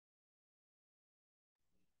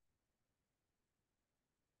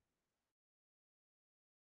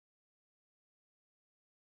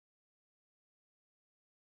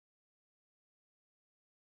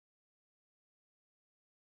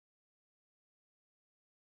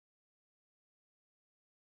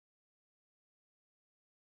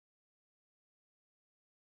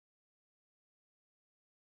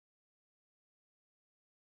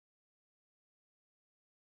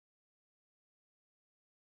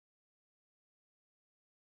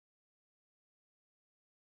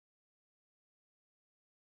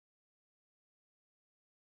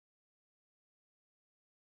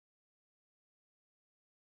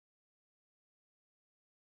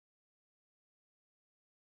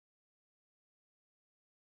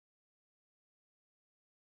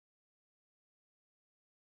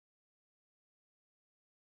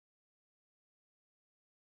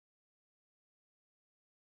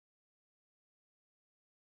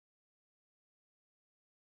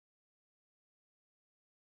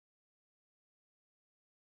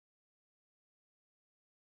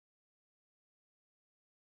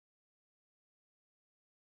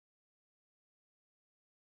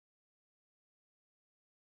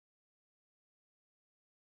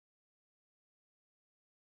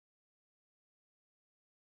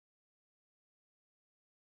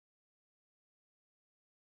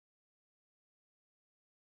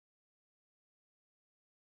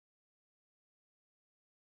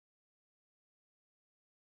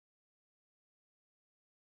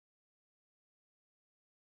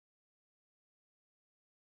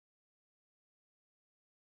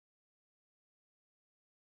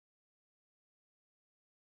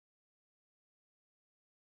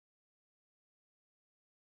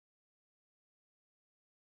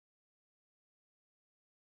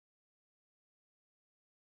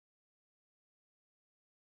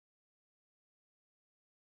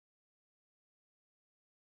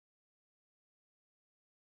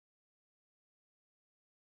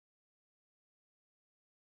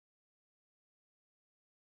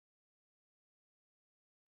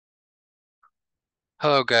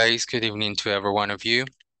Hello guys, good evening to every one of you.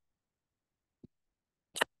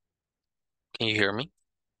 Can you hear me?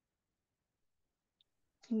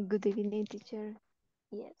 Good evening, teacher.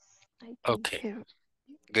 Yes, I can Okay, hear.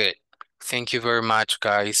 good. Thank you very much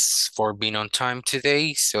guys for being on time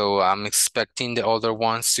today. So I'm expecting the other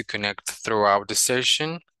ones to connect throughout the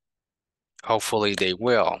session. Hopefully they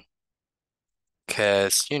will.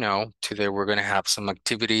 Because, today we're going to have some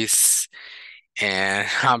activities and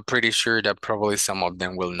I'm pretty sure that probably some of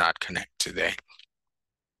them will not connect today.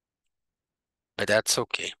 But that's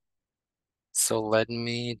okay. So let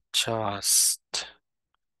me just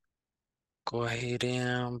go ahead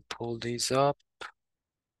and pull these up.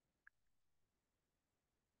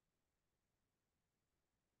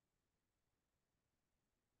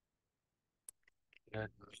 Let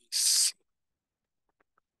me see.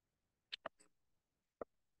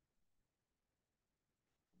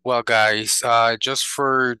 Well, guys, to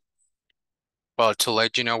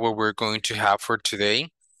let you know what we're going to have for today.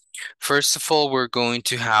 First of all, we're going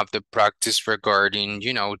to have the practice regarding,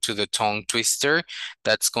 to the tongue twister.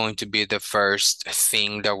 That's going to be the first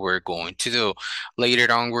thing that we're going to do.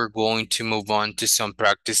 Later on, we're going to move on to some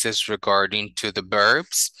practices regarding to the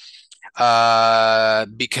verbs.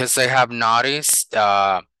 Because I have noticed,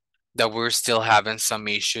 that we're still having some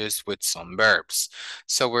issues with some verbs.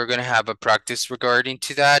 So we're going to have a practice regarding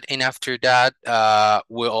to that. And after that,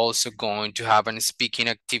 we're also going to have a speaking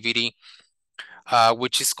activity,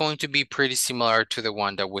 which is going to be pretty similar to the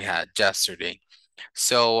one that we had yesterday.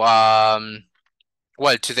 So,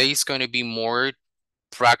 today is going to be more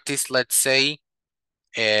practice, let's say,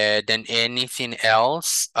 than anything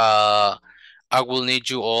else. I will need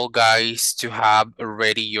you all guys to have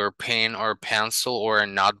ready your pen or pencil or a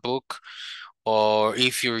notebook, or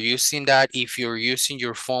if you're using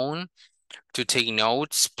your phone to take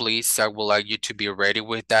notes, please, I would like you to be ready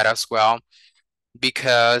with that as well.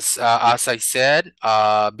 Because as I said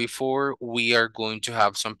before, we are going to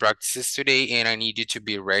have some practices today and I need you to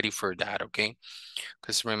be ready for that, okay?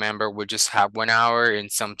 Because remember, we just have 1 hour and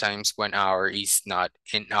sometimes 1 hour is not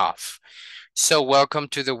enough. So welcome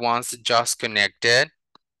to the ones that just connected.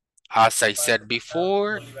 As I said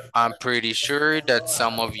before, I'm pretty sure that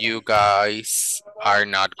some of you guys are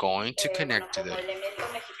not going to connect today.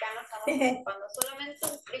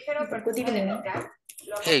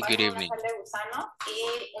 Hey, good evening.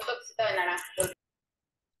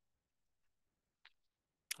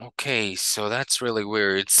 Okay, so that's really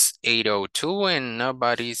weird. It's 8:02 and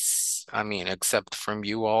nobody's, except from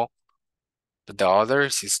you all. But the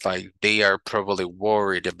others, it's like they are probably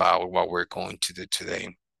worried about what we're going to do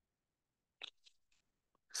today.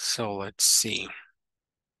 So let's see.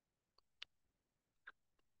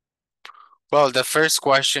 Well, the first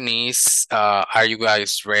question is, are you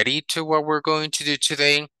guys ready to what we're going to do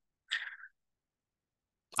today?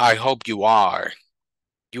 I hope you are.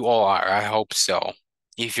 You all are. I hope so.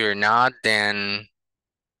 If you're not, then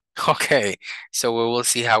okay. So we will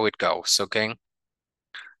see how it goes, okay?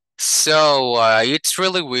 So it's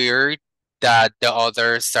really weird that the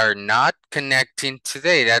others are not connecting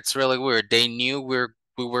today. That's really weird. They knew we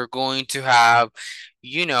were going to have,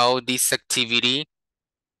 this activity.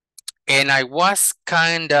 And I was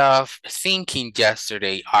kind of thinking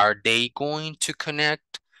yesterday, are they going to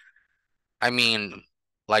connect? I mean,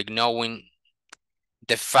 like knowing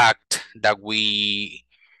the fact that we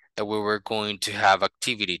were going to have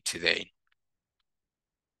activity today.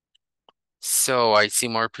 So I see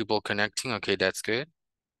more people connecting. Okay, that's good.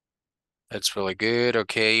 That's really good.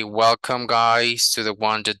 Okay, welcome guys to the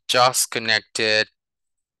one that just connected.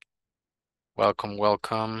 Welcome,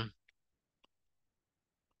 welcome.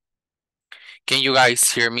 Can you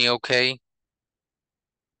guys hear me okay?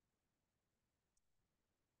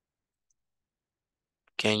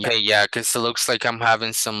 Can you? Okay, yeah, because it looks like I'm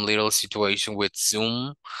having some little situation with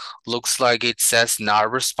Zoom. Looks like it says not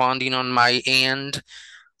responding on my end,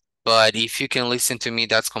 but if you can listen to me,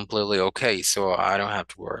 that's completely okay. So I don't have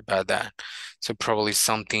to worry about that. So probably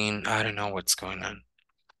something, I don't know what's going on.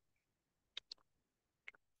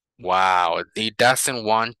 Wow, it doesn't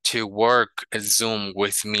want to work Zoom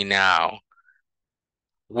with me now.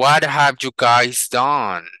 What have you guys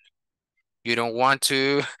done? You don't want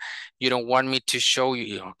to, you don't want me to show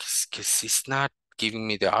you, because it's not giving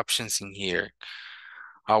me the options in here.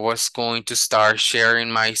 I was going to start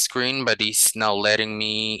sharing my screen, but it's not letting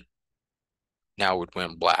me. Now it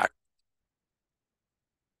went black.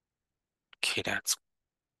 Okay, that's.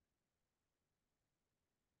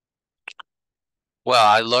 Well,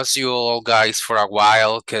 I lost you all guys for a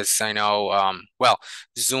while because I know,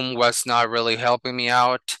 Zoom was not really helping me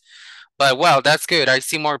out. But well, that's good. I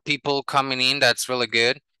see more people coming in. That's really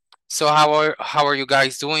good. So how are you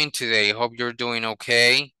guys doing today? Hope you're doing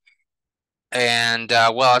okay. And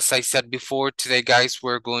well, as I said before, today, guys,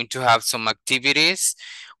 we're going to have some activities.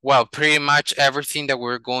 Well, pretty much everything that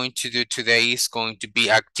we're going to do today is going to be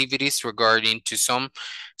activities regarding to some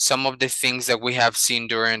of the things that we have seen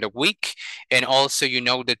during the week, and also, you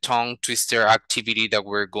know, the tongue twister activity that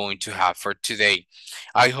we're going to have for today.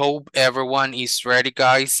 I hope everyone is ready,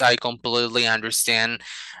 guys. I completely understand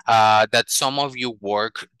that some of you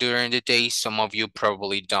work during the day, some of you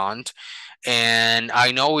probably don't. And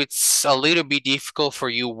I know it's a little bit difficult for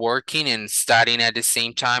you working and studying at the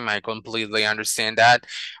same time. I completely understand that.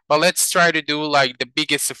 But let's try to do like the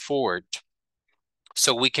biggest effort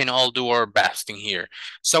so we can all do our best in here.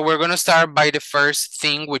 So we're going to start by the first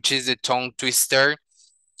thing, which is the tongue twister.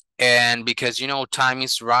 And because, you know, time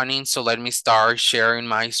is running, so let me start sharing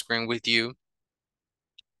my screen with you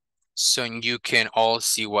so you can all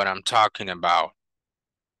see what I'm talking about.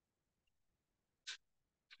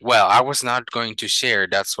 Well, I was not going to share.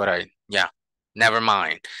 That's what yeah, never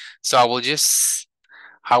mind. So I will just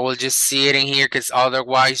see it in here because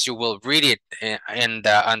otherwise you will read it in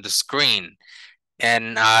the on the screen.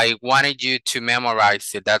 And I wanted you to memorize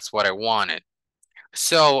it. That's what I wanted.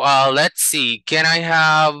 So let's see. Can I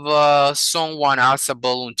have someone as a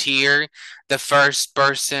volunteer? The first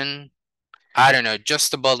person, I don't know,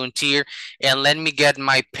 just a volunteer. And let me get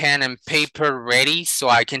my pen and paper ready so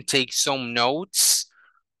I can take some notes.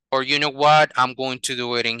 Or you know what? I'm going to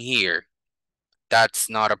do it in here. That's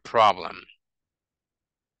not a problem.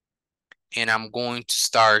 And I'm going to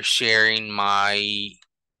start sharing my,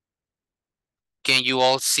 can you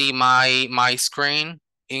all see my screen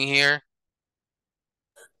in here?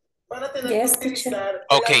 Yes, teacher.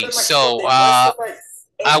 Okay, so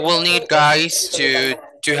I will need guys to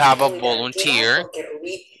have a volunteer.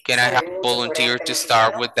 Can I have a volunteer to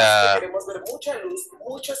start with the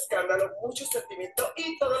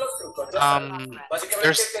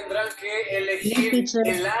there's Yes, teacher.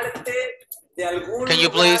 can you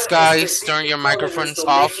please guys turn your microphones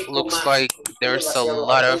off? Looks like there's a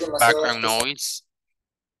lot of background noise.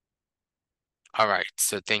 All right,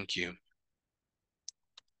 so thank you.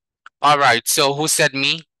 All right, so who said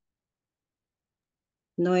me?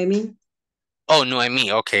 Noemi. Oh,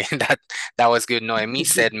 Noemi. Okay, that was good. Noemi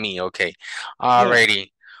said me. Okay, Yes.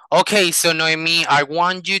 alrighty. Okay, so Noemi, I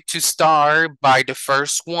want you to start by the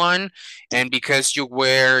first one, and because you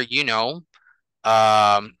were, you know,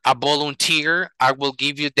 a volunteer, I will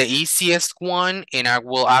give you the easiest one, and I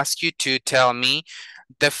will ask you to tell me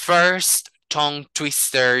the first tongue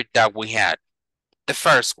twister that we had. The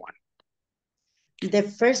first one. The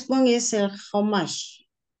first one is how much?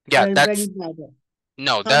 Yeah, We're very that's bad.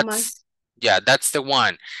 no, How much? yeah, that's the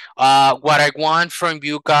one. What I want from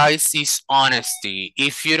you guys is honesty.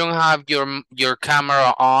 If you don't have your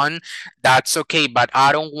camera on, that's okay, but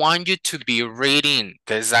I don't want you to be reading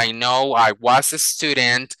because I know I was a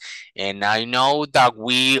student and I know that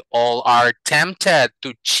we all are tempted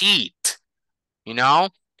to cheat, you know?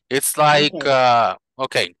 It's like Okay.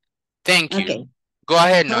 okay. Thank you. Okay. Go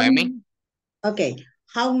ahead, How Noemi. okay.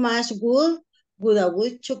 How much would a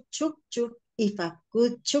woodchuck chuck chuck if a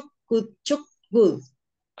good chuck could chuck good?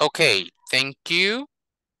 Okay, thank you.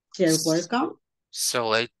 You're welcome.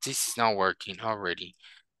 So this is not working already.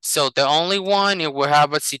 So the only one it will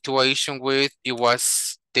have a situation with it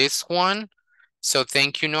was this one. So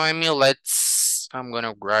thank you, Noemi. I'm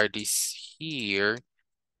gonna write this here.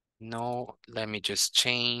 No, let me just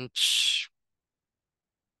change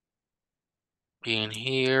in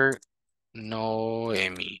here.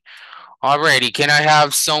 Noemi. Already, can I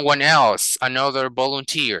have someone else, another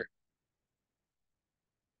volunteer?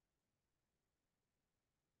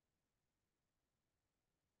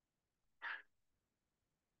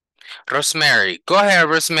 Rosemary, go ahead,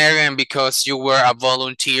 Rosemary, and because you were a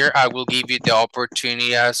volunteer, I will give you the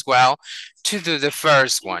opportunity as well to do the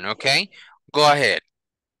first one, okay? Go ahead.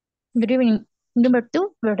 Good evening. Number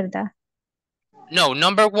two, ¿verdad? No,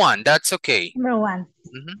 number one, that's okay. Number one.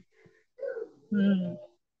 Mhm. Mm.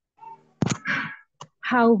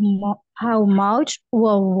 How much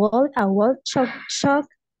will a world chock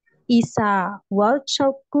is a world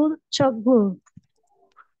chock good?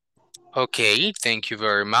 Okay, thank you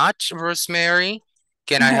very much, Rosemary.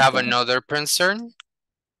 Can I have Okay. another person?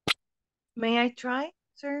 May I try,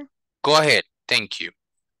 sir? Go ahead, thank you.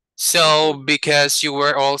 So, because you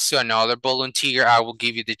were also another volunteer, I will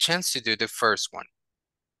give you the chance to do the first one.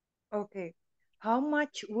 Okay. How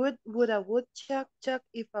much wood would a woodchuck chuck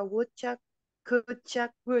if a woodchuck could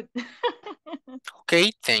chuck wood?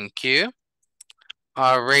 Okay, thank you.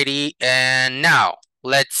 Alrighty, and now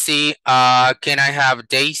let's see. Can I have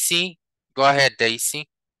Daisy? Go ahead, Daisy.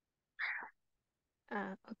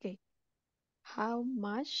 Okay. How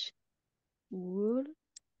much would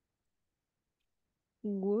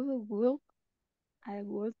I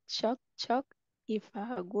would chuck if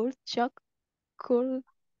a would chuck could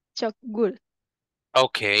chuck wood?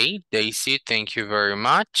 Okay, Daisy, thank you very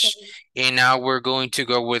much. And now we're going to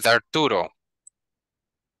go with Arturo.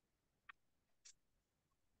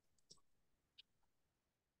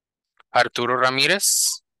 Arturo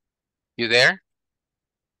Ramirez, you there?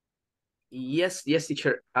 Yes,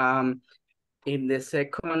 teacher. In the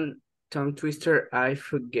second tongue twister, I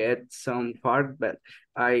forget some part, but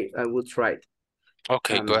I will try it.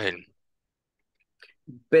 Okay, go ahead.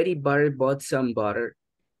 Betty Butter bought some butter,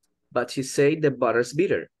 but she said the butter's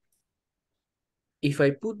bitter. If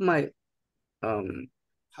I put my how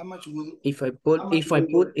much will if I put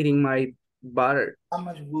it in my butter,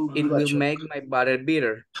 it will make my butter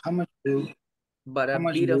bitter. how much will But a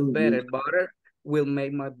bit of better butter will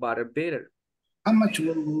make my butter bitter. how much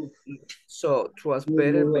will So it was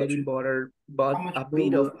better Betty butter, but a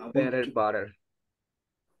bit of better butter.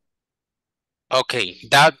 Okay,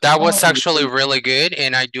 that was actually really good,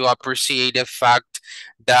 and I do appreciate the fact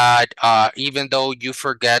that even though you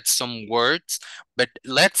forget some words, but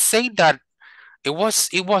let's say that it was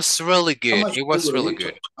really good. It was really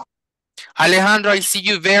good. Alejandro, I see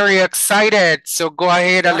you very excited. So go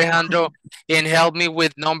ahead, Alejandro, and help me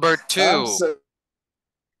with number 2.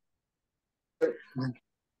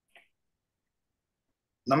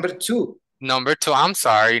 Number 2. Number 2, I'm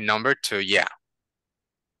sorry, number 2, yeah.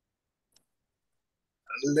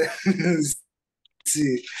 Let's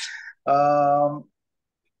see.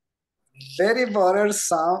 Very butter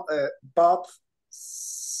some bought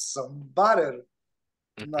some butter.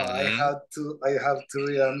 No, I have to.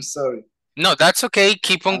 I'm sorry. No, that's okay.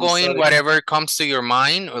 Keep on I'm going. sorry. Whatever comes to your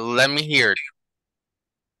mind. Let me hear it.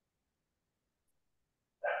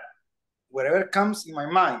 Whatever comes in my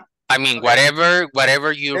mind. I mean, okay.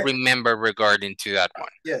 whatever you remember regarding to that one.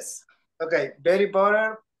 Yes. Okay. Very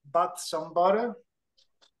butter bought some butter,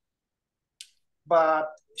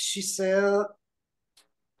 but she said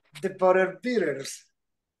the butter bitters.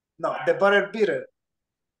 No, the butter bitter.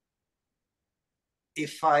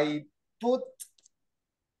 If I put,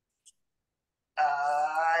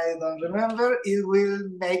 I don't remember, it will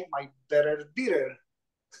make my butter bitter.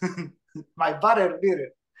 My butter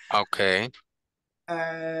bitter. Okay.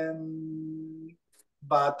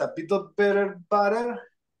 But a bit of better butter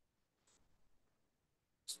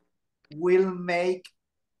will make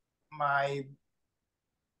my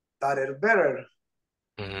butter better.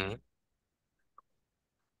 Mm-hmm.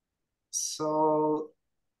 So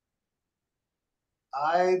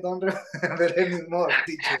I don't remember anymore,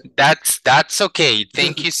 teacher. That's okay.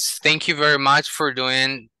 Thank you very much for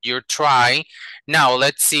doing your try. Now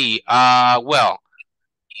let's see. Well,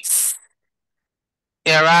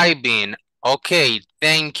 arriving. Okay,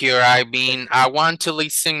 thank you, arriving. I want to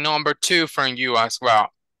listen number 2 from you as well.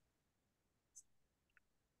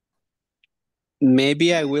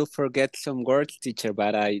 Maybe I will forget some words, teacher,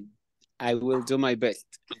 but I will do my best.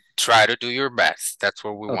 Try to do your best. That's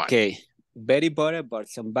what we want. Okay. Betty butter bought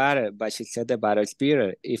some butter, but she said the butter is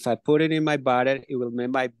bitter. If I put it in my butter, it will make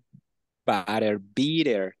my butter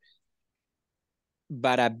bitter.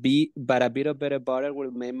 But a bit of better butter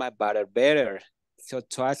will make my butter better. So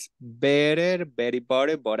it was better, Betty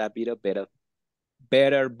butter, but a bit of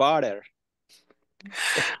better butter.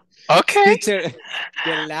 Okay. Teacher,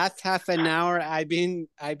 the last half an hour I've been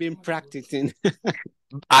practicing.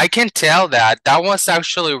 I can tell that was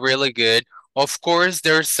actually really good. Of course,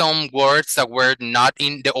 there's some words that were not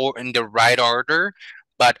in the right order,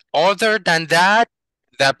 but other than that,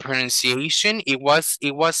 the pronunciation it was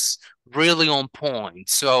really on point.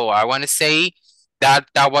 So I want to say that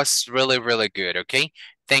was really good. Okay,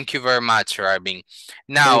 thank you very much, Rabin.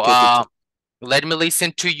 Now, let me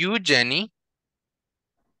listen to you, Jenny.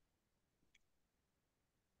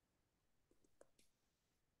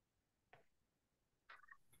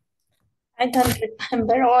 I don't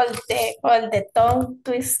remember all the tongue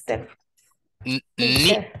twister.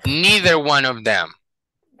 Neither one of them.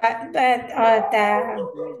 But the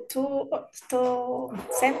two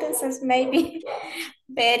sentences maybe.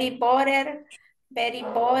 Very butter,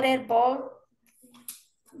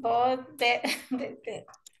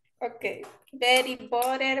 okay. Very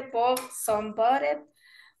butter, bought some butter,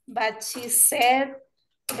 but she said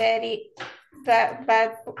very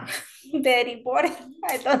very butter.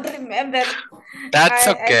 I don't remember. That's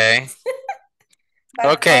okay. But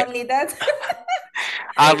okay. only that.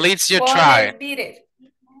 At least you try.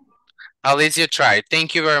 At least you try.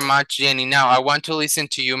 Thank you very much, Jenny. Now I want to listen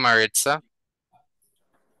to you, Maritza.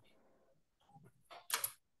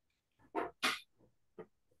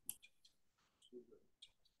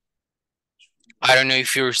 I don't know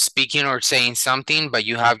if you're speaking or saying something, but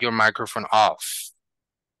you have your microphone off.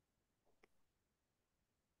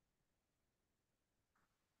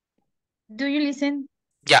 Do you listen?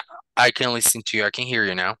 Yeah, I can listen to you. I can hear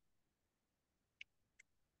you now.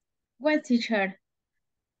 What teacher?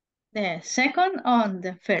 The second or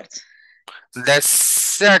the first? The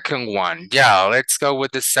second one. Yeah, let's go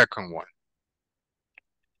with the second one.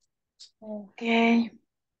 Okay.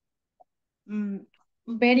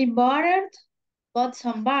 Very bothered, but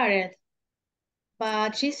some bothered.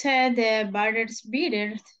 But she said the butter's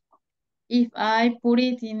bitter. If I put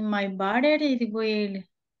it in my butter, it will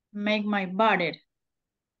make my butter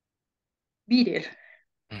bitter.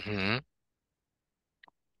 Mm-hmm.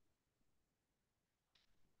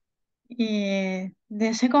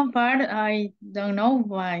 The second part, I don't know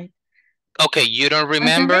why. Okay, you don't I can read.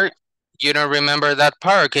 remember? You don't remember that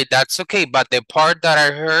part? Okay, that's okay. But the part that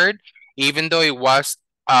I heard, even though it was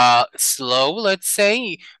slow, let's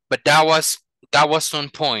say, but that was on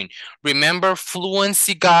point. Remember,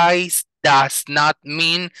 fluency, guys, does not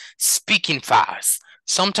mean speaking fast.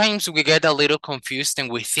 Sometimes we get a little confused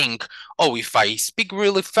and we think, oh, if I speak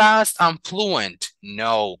really fast, I'm fluent.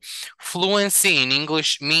 No, fluency in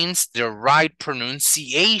English means the right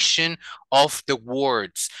pronunciation of the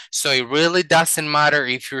words. So it really doesn't matter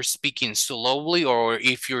if you're speaking slowly or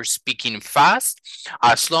if you're speaking fast.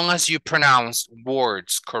 As long as you pronounce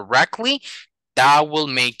words correctly, that will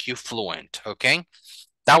make you fluent, okay?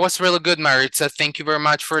 That was really good, Maritza. Thank you very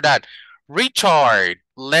much for that. Richard,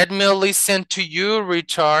 let me listen to you,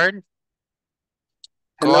 Richard.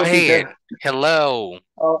 Go Hello, ahead. teacher. Hello.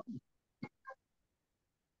 Oh,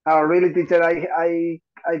 really, teacher? I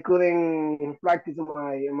couldn't practice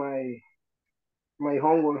my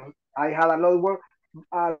homework. I had a lot of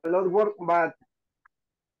work, but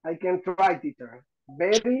I can try, teacher.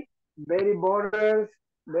 Very borders.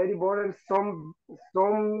 Some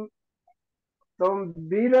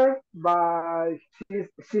bitter, but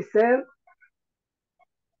she said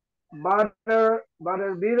butter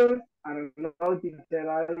bitter. I don't know, teacher.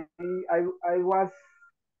 I was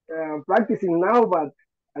practicing now, but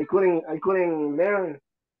I couldn't learn.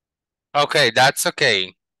 Okay, that's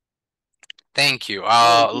okay. Thank you.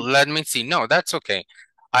 Sorry, teacher. Let me see. No, that's okay.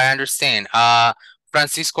 I understand.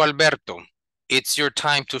 Francisco Alberto, it's your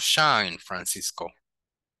time to shine, Francisco.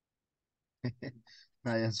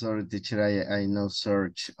 I am sorry, teacher. I no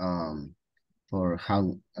search for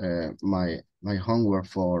how my homework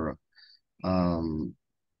for ¿cómo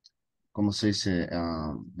se dice?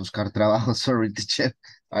 Buscar trabajo. Sorry, teacher.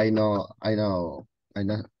 I no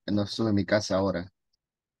estoy en mi casa ahora.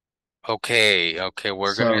 Okay,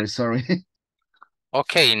 we're gonna. Sorry.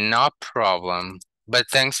 Okay, no problem. But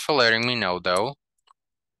thanks for letting me know, though.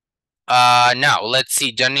 Now let's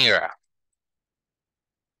see, Janira.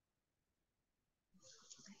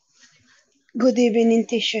 Good evening,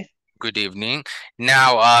 teacher. Good evening.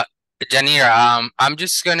 Now, Janira, I'm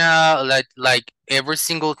just gonna like every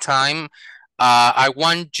single time, I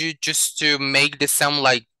want you just to make the sound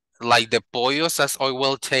like the pollos, as I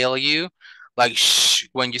will tell you, like shh,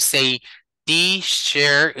 when you say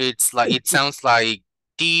t-shirt, it's like it sounds like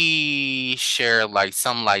t-shirt, like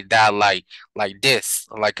something like that, like this,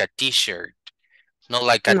 like a t-shirt, not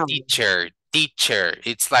like a No. teacher. Teacher,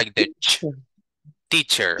 it's like the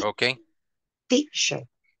teacher, okay? Teacher.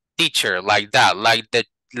 Teacher, like that, like the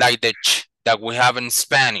ch that we have in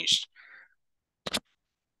Spanish.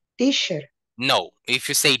 T-shirt. No, if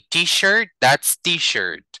you say t-shirt, that's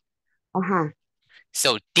t-shirt. Uh-huh.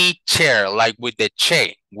 So teacher, like with the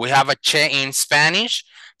che. We have a che in Spanish,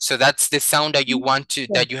 so that's the sound that you want to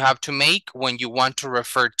that you have to make when you want to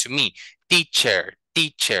refer to me. Teacher,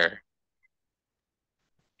 teacher.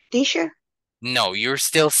 Teacher. No, you're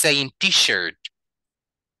still saying t-shirt.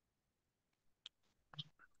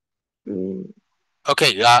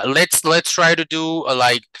 Okay, let's try to do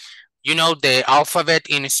like, you know, the alphabet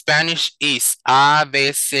in Spanish is A,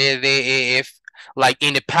 B, C, D, E, F. Like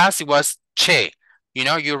in the past, it was che. You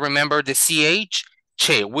know, you remember the CH?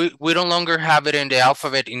 Che. We no longer have it in the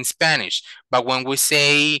alphabet in Spanish. But when we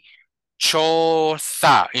say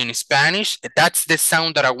choza in Spanish, that's the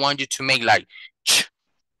sound that I want you to make, like ch,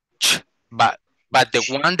 ch. But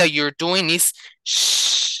the one that you're doing is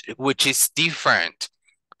sh, which is different.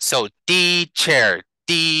 So teacher,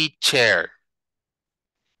 teacher.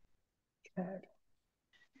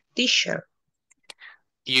 Teacher.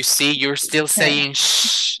 You see, you're still saying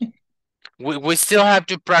shh. We still have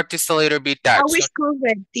to practice a little bit that. How is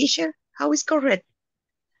correct, teacher? How is correct?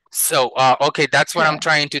 So, okay, that's what I'm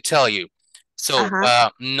trying to tell you. So,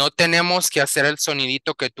 no tenemos que hacer el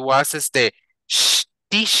sonidito que tú haces de shh,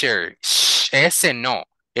 teacher, shh, ese no.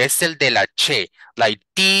 Es el de la che, like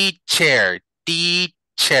teacher,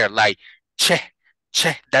 teacher, like che,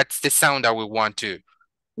 che. That's the sound that we want to.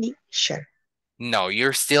 Teacher. No,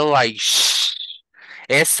 you're still like shh.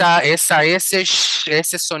 Ese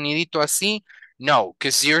sonidito así. No,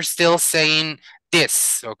 because you're still saying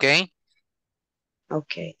this, okay?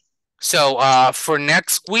 Okay. So, for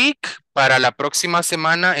next week, para la próxima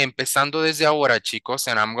semana, empezando desde ahora, chicos,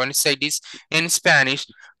 and I'm going to say this in Spanish,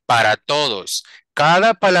 para todos.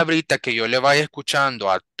 Cada palabrita que yo le vaya escuchando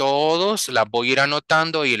a todos, la voy a ir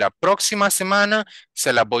anotando y la próxima semana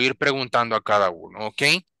se las voy a ir preguntando a cada uno, ¿ok?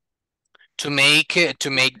 To make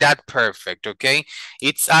that perfect, okay?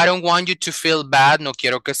 I don't want you to feel bad, no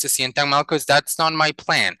quiero que se sientan mal, because that's not my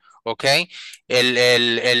plan, okay?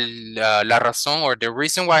 La razón or the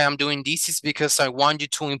reason why I'm doing this is because I want you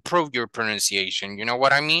to improve your pronunciation, you know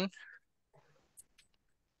what I mean?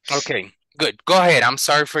 Okay, good, go ahead. I'm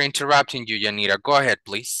sorry for interrupting you, Yanira. Go ahead,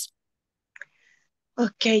 please.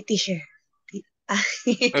 Okay, teacher.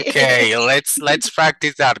 Okay, let's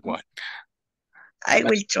practice that one. I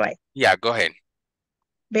will try. Yeah, go ahead.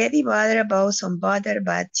 Betty bothered about some butter,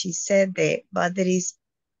 but she said the butter is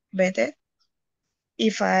better.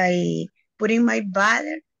 If I put in my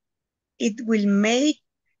butter, it will make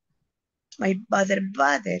my butter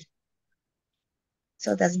butter.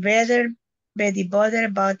 So that's better. Betty bothered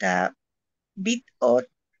about a bit or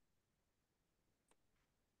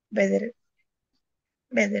better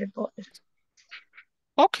butter.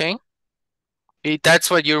 Okay. If that's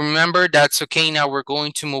what you remember, that's okay. Now we're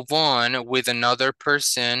going to move on with another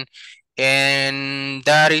person, and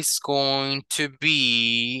that is going to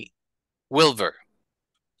be Wilver.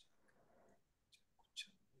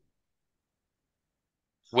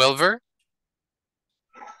 Wilver?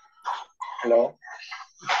 Hello.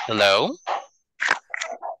 Hello?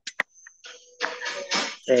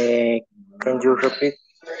 Can you repeat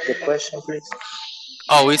the question, please?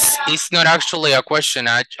 Oh, it's not actually a question.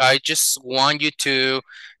 I just want you to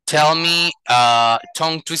tell me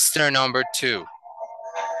tongue twister number 2.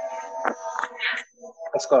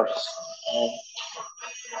 Of course.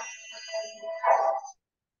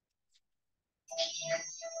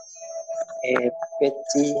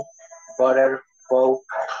 Betty butter bought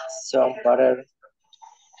some butter,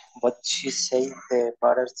 but she said the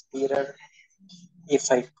butter's bitter.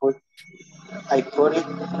 If I put it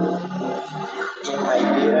in my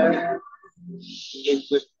bitter, it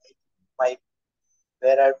will make my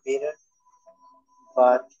better bitter,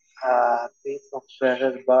 but a bit of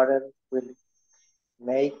better butter will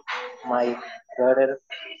make my butter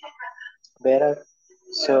better.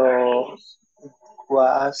 So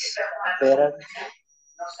was better,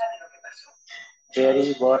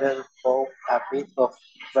 very butter for a bit of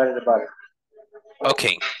better butter.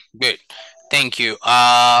 Okay, good. Thank you.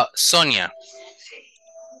 Sonia.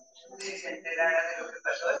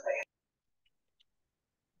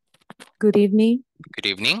 Good evening. Good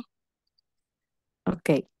evening.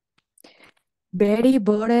 Okay. Betty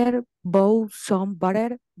butter bought some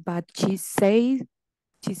butter, but she say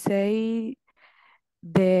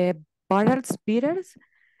the butter's bitter.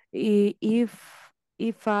 If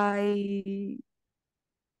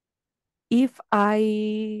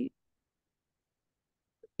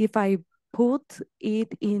I put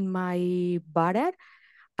it in my butter,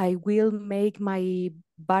 I will make my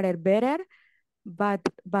butter better, but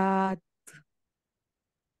a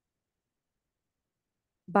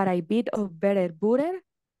bit of better butter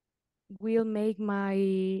will make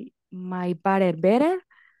my butter better.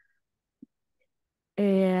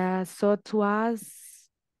 So it was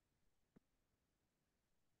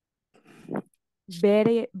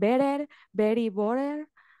very butter,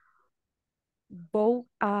 both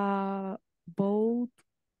a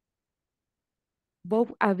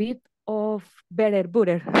bit of better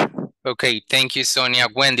butter. Okay, thank you, Sonia.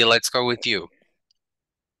 Wendy, let's go with you.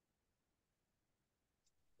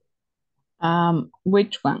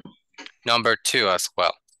 Which one? Number 2 as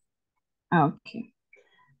well. Okay,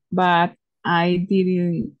 but I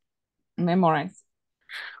didn't memorize.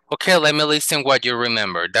 Okay, let me listen what you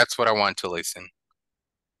remember. That's what I want to listen.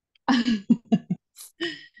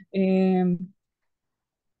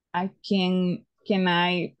 Can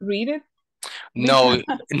I read it? No,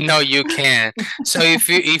 no, you can't. So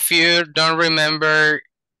if you don't remember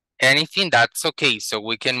anything, that's okay. So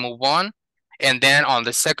we can move on. And then on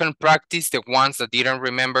the second practice, the ones that didn't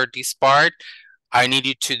remember this part, I need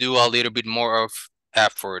you to do a little bit more of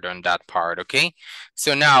effort on that part, okay?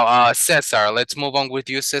 So now, Cesar, let's move on with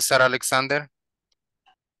you, Cesar Alexander.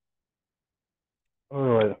 All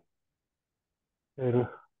right.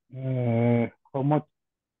 How much?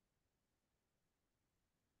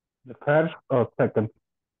 The first or second?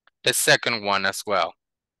 The second one as well.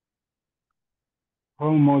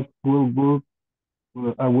 How much will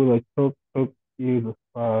I will I talk if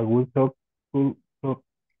will talk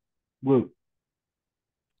will.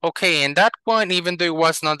 Okay, and that one, even though it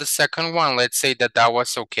was not the second one, let's say that that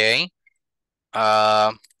was okay.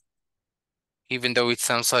 Even though it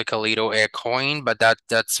sounds like a little echoing, but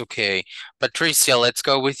that's okay. Patricia, let's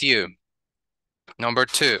go with you. Number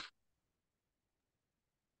 2.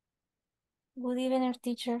 Good evening,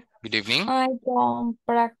 teacher. Good evening. I don't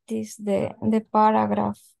practice the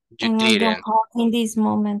paragraph. You and I don't didn't. have in this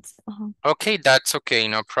moment. Okay, that's okay,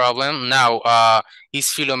 no problem. Now, is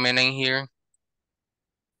Filomena in here?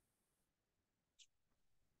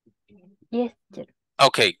 Yes, teacher.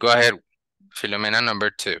 Okay, go ahead. Filomena, number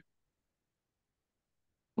 2.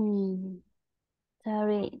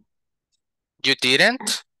 Sorry. You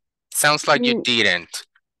didn't? Sounds like you didn't.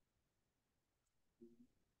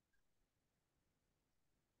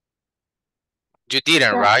 You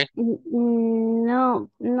didn't, right? No,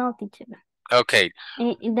 teacher. Okay.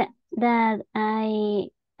 That I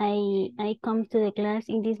come to the class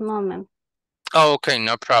in this moment. Oh, okay,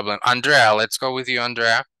 no problem. Andrea, let's go with you,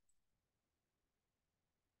 Andrea.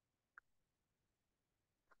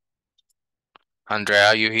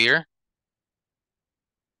 Andrea, you here?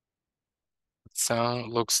 So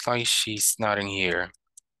looks like she's not in here.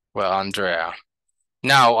 Well, Andrea.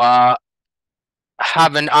 Now,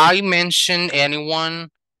 haven't I mentioned anyone?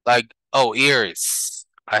 Like, oh, Iris.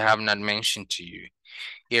 I have not mentioned to you.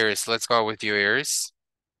 Iris, let's go with you, Iris.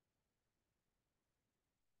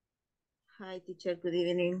 Hi, teacher. Good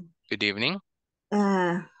evening. Good evening.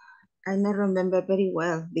 I not remember very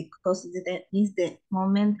well because that is the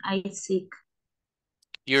moment I sick.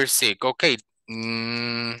 You're sick. Okay.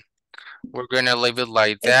 We're gonna leave it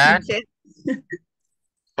like Hey, that. teacher.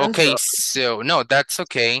 Okay, so no, that's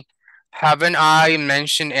okay. Haven't I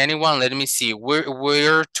mentioned anyone? Let me see.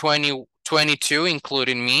 We're 22,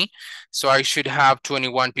 including me. So I should have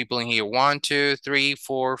 21 people in here. 1, 2, 3,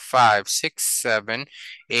 4, 5, 6, 7,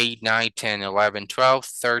 8, 9, 10, 11, 12,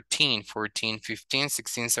 13, 14, 15,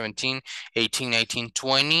 16, 17, 18, 19,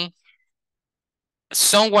 20.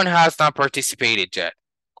 Someone has not participated yet.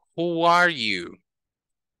 Who are you?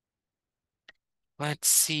 Let's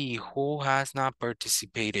see, who has not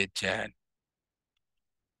participated yet?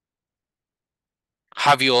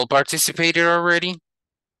 Have you all participated already?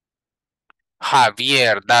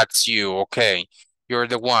 Javier, that's you. Okay. You're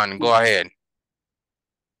the one. Go ahead.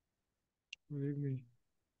 Good evening.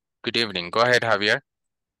 Good evening. Go ahead, Javier.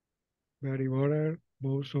 Very water,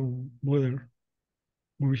 bought some water.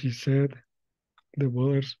 When she said the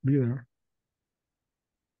water's bitter.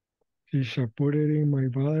 She shall put it in my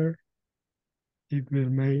butter. It will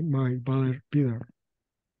make my butter bitter.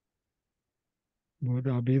 But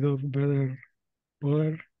a bit of better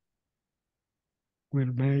butter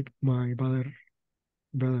will make my butter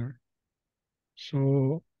better.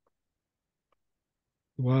 So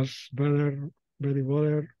was better, very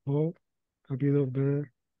butter, or a bit of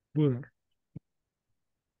better butter.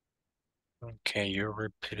 Okay, you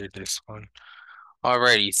repeated this one.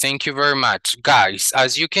 Alrighty, thank you very much. Guys,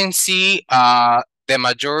 as you can see, the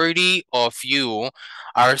majority of you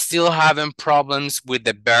are still having problems with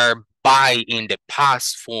the verb buy in the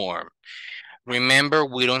past form. Remember,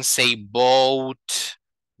 we don't say bought,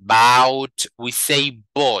 bought, we say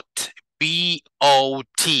bought,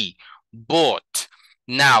 B-O-T, bought.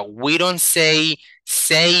 Now, we don't say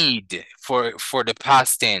said for the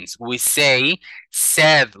past tense. We say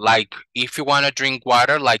said, like if you want to drink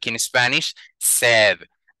water, like in Spanish, said.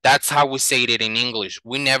 That's how we say it in English.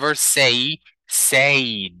 We never say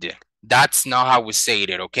said. That's not how we say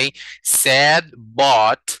it, okay? Said,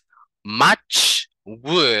 bought, much,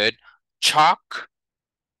 would, chalk,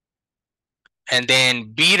 and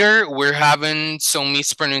then bitter, we're having some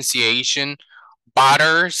mispronunciation.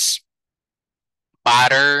 Butters,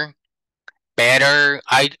 butter, better.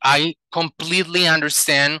 I completely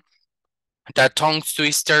understand that tongue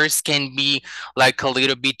twisters can be like a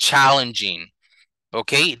little bit challenging.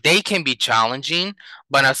 Okay, they can be challenging,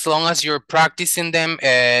 but as long as you're practicing them,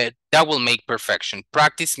 that will make perfection.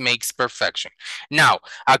 Practice makes perfection. Now,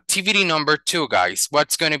 activity number 2, guys,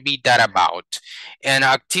 what's going to be that about? And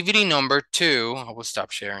activity number 2, I will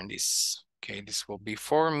stop sharing this. Okay, this will be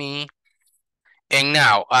for me. And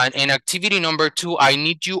now, in activity number 2, I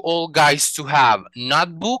need you all guys to have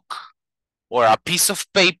notebook or a piece of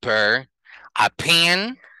paper, a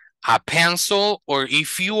pen, a pencil, or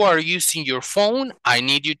if you are using your phone, I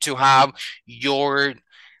need you to have your,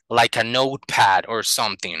 like a notepad or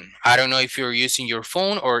something. I don't know if you're using your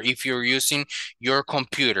phone or if you're using your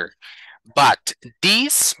computer. But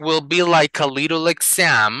this will be like a little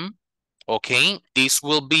exam, okay? This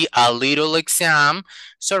will be a little exam.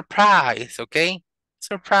 Surprise, okay?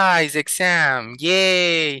 Surprise exam,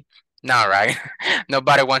 yay! No, right?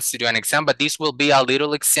 Nobody wants to do an exam, but this will be a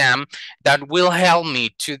little exam that will help me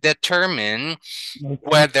to determine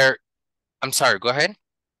whether, I'm sorry, go ahead.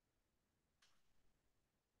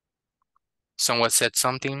 Someone said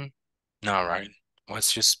something? No, right? Well,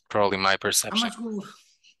 it's just probably my How perception. much will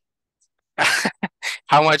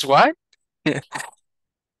How much what?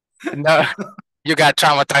 No, you got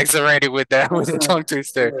traumatized already with the tongue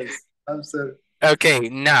twister. Yes, I'm sorry. Okay,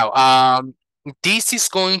 now this is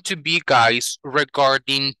going to be, guys,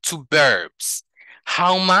 regarding to verbs.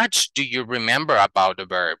 How much do you remember about the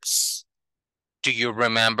verbs? Do you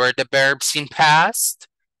remember the verbs in past?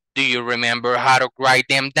 Do you remember how to write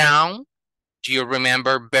them down? Do you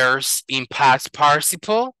remember verbs in past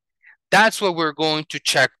participle? That's what we're going to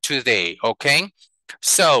check today, okay?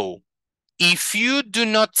 So, if you do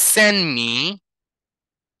not send me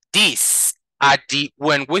this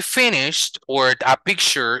when we finished or a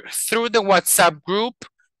picture through the WhatsApp group,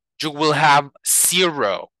 you will have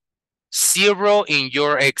zero in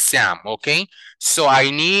your exam, okay? So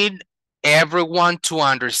I need everyone to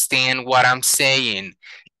understand what I'm saying.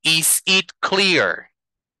 Is it clear?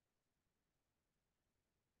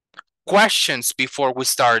 Questions before we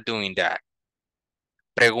start doing that?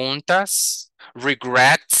 Preguntas?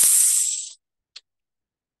 Regrets?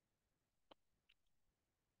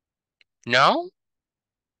 No?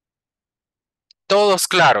 Todos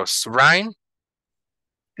claros, right?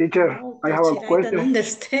 Teacher, I have a Teacher, I don't question.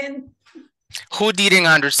 understand. Who didn't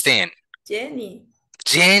understand? Jenny.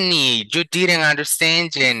 Jenny, you didn't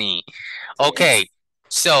understand, Jenny. Okay,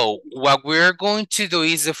 so what we're going to do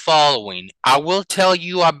is the following. I will tell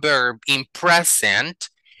you a verb in present.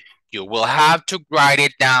 You will have to write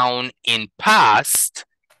it down in past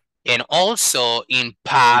and also in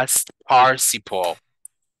past participle.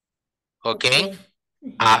 Okay?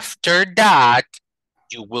 After that,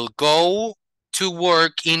 you will go to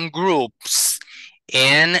work in groups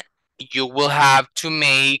and you will have to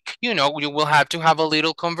make, you will have to have a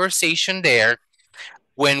little conversation there.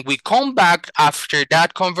 When we come back after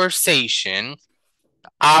that conversation,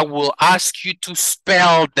 I will ask you to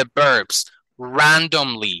spell the verbs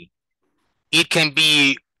randomly. It can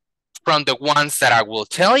be from the ones that I will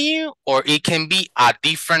tell you, or it can be a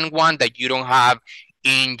different one that you don't have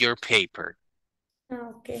in your paper.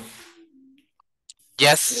 Okay.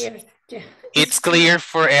 Yes, Clear. Yeah. it's clear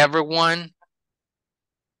for everyone.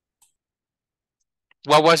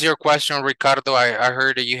 What was your question, Ricardo? I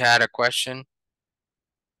heard that you had a question.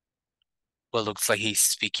 Well, looks like he's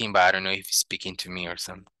speaking, but I don't know if he's speaking to me or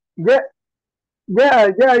something. Teacher.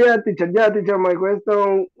 Yeah, teacher. My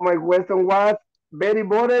question was, Betty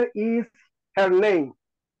Butter is her name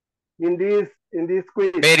in this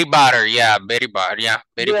quiz. Betty Butter, yeah, Betty Butter, yeah,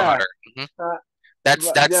 Betty Yeah. Butter.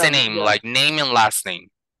 That's the name, like name and last name.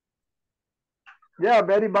 Yeah,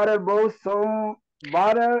 Betty Butter bought some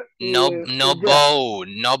butter. No boat,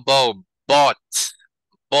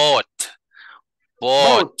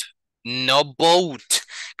 no boat.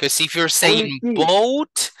 Because if you're saying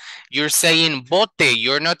boat, you're saying bote.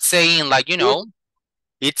 You're not saying like,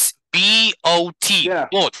 it's B-O-T,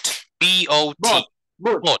 boat, B-O-T,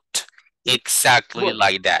 boat. Exactly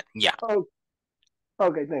like that, yeah.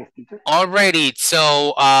 Okay, thanks, teacher. Alrighty,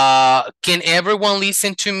 so can everyone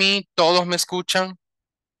listen to me? ¿Todos me escuchan?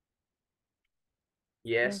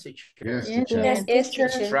 Yes, teacher. Yes, Yes, teacher.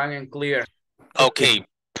 teacher. Strong and clear. Okay,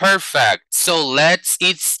 perfect. So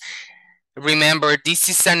remember, this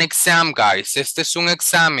is an exam, guys. Este es un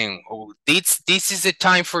examen. This is the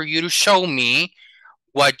time for you to show me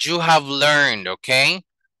what you have learned, okay?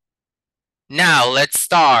 Now, let's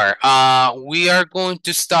start. We are going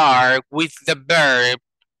to start with the verb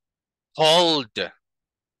hold.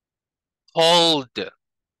 Hold.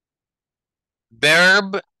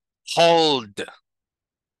 Verb hold.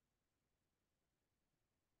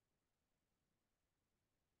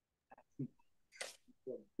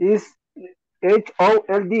 Is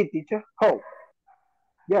H-O-L-D, teacher. Hold.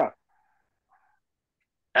 Yeah.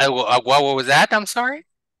 What was that? I'm sorry?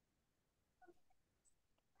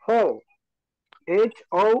 Hold.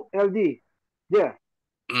 H-O-L-D. Yeah.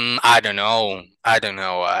 I don't know.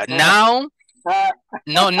 Now,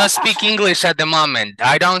 not speak English at the moment.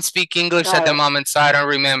 I don't speak English at the moment, so I don't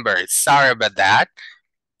remember. Sorry about that.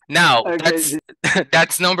 Now,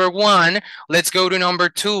 that's number one. Let's go to number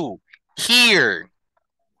two. Here.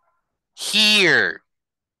 Here.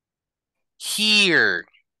 Here.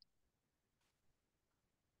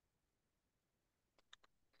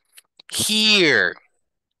 Here.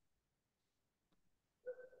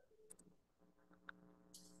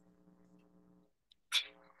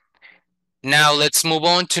 Now let's move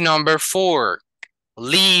on to number 4.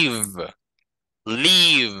 Leave.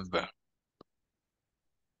 Leave.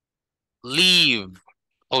 Leave.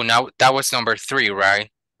 Oh, now that was number 3, right?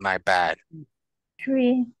 My bad.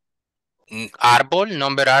 3. Árbol,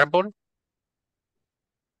 number árbol.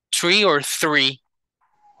 3 or 3?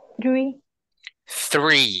 3.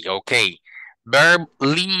 3, okay. Verb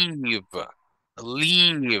leave.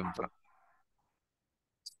 Leave.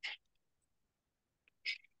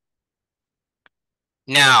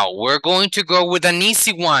 Now, we're going to go with an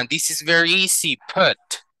easy one. This is very easy.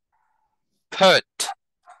 Put. Put.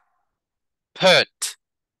 Put.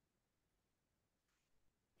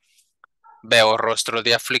 Veo rostro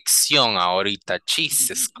de aflicción ahorita.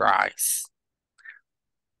 Jesus Christ.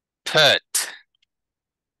 Put.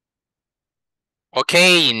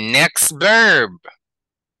 Okay, next verb.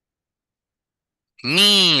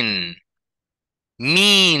 Mean.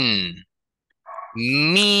 Mean.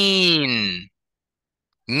 Mean.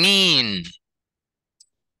 Mean.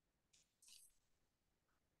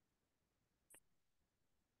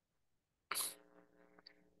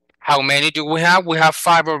 How many do we have? We have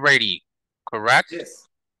 5 already, correct? Yes.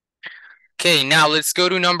 Okay, now let's go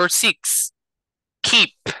to number 6.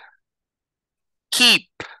 Keep. Keep.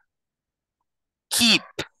 Keep.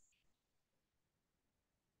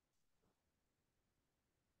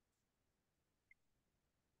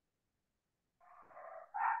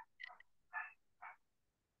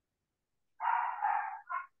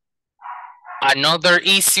 Another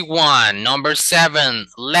easy one. Number 7.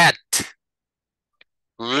 Let.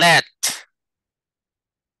 Let.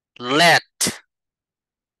 Let.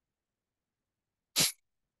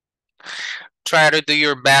 Try to do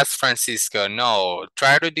your best, Francisco. No,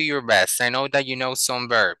 try to do your best. I know that you know some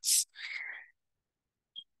verbs.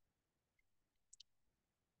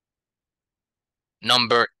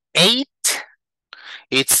 Number 8.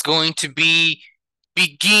 It's going to be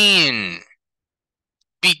begin.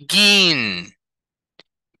 Begin.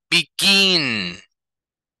 Begin.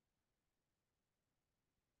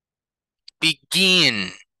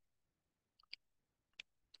 Begin.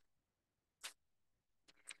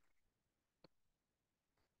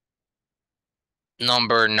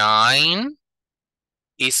 Number 9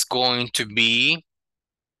 is going to be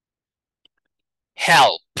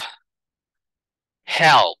help.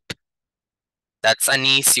 Help. That's an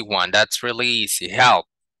easy one. That's really easy. Help.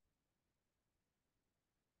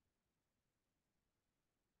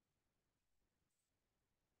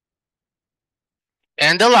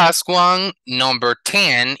 And the last one, number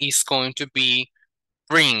 10, is going to be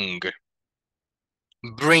bring.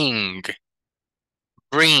 Bring.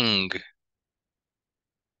 Bring.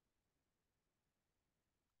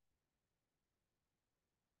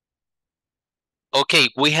 Okay,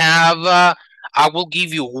 we have, I will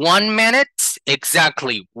give you 1 minute,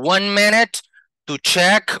 exactly 1 minute to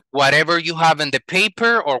check whatever you have in the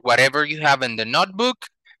paper or whatever you have in the notebook.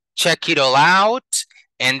 Check it all out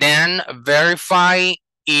and then verify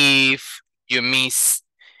if you're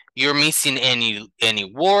missing any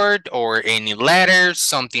word or any letter,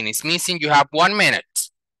 something is missing. You have 1 minute.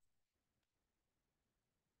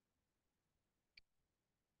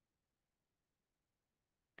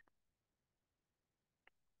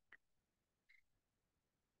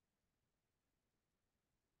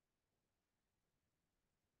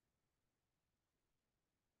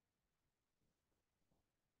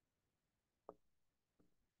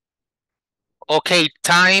 Okay,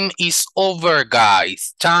 time is over,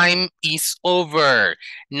 guys. Time is over.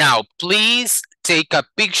 Now, please take a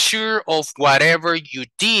picture of whatever you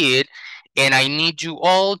did, and I need you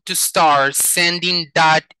all to start sending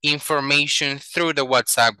that information through the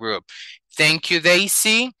WhatsApp group. Thank you,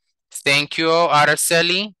 Daisy. Thank you,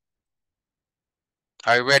 Araceli.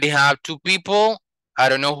 I already have 2 people. I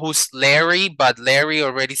don't know who's Larry, but Larry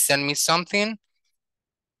already sent me something.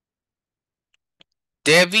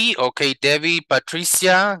 Debbie, okay, Debbie,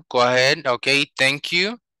 Patricia, go ahead. Okay, thank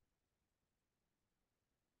you.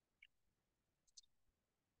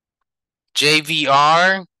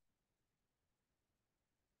 JVR.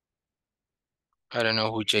 I don't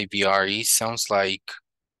know who JVR is. Sounds like.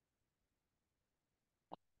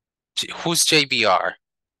 Who's JVR?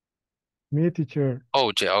 Me, teacher.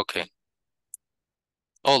 Oh, okay.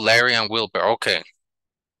 Oh, Larry and Wilbur. Okay.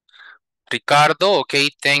 Ricardo, okay,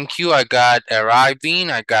 thank you. I got arriving.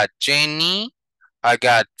 I got Jenny. I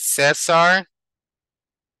got Cesar.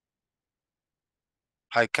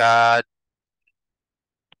 I got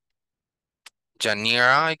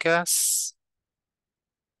Janira, I guess.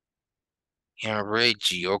 And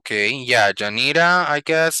Reggie, okay. Yeah, Janira, I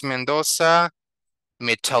guess. Mendoza.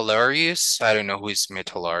 Metallarius. I don't know who is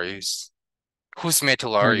Metallarius. Whose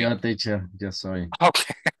metal Soy are you? yo, teacher, yo soy.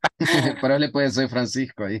 Okay. Pero le puede soy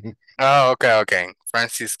Francisco ahí. Oh, okay.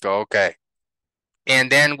 Francisco, okay.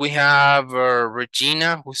 And then we have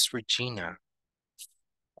Regina. Who's Regina?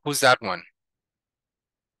 Who's that one?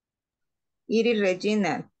 It is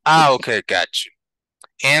Regina. Ah, okay, got you.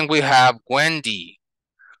 And we have Wendy.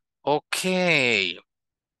 Okay.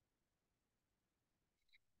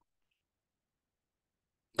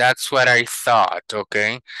 That's what I thought,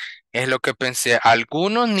 okay. Es lo que pensé.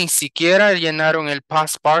 Algunos ni siquiera llenaron el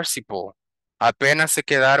past participle. Apenas se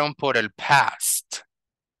quedaron por el past.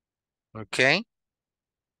 Okay.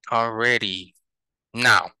 Already.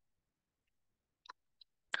 Now.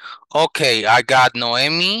 Okay, I got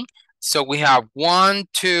Noemi. So we have 1,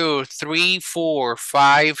 2, 3, 4,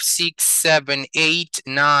 5, 6, 7, 8,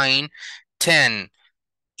 9, 10,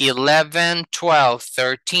 11, 12,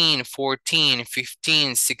 13, 14,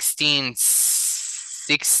 15, 16,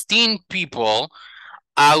 16 people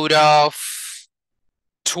out of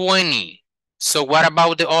 20. So what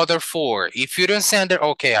about the other 4? If you don't send it,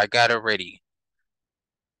 okay, I got it ready.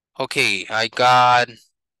 Okay, I got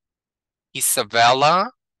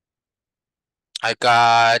Isabella. I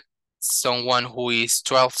got someone who is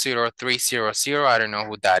 120300. I don't know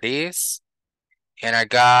who that is. And I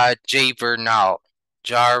got J Vernal.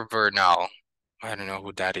 Jar Vernal. I don't know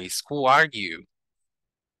who that is. Who are you?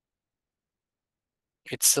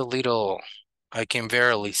 It's a little, I can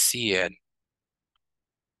barely see it.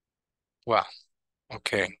 Well,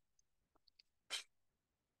 okay.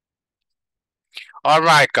 All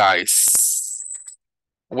right, guys.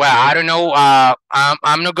 Well, I don't know.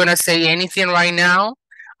 I'm not gonna say anything right now.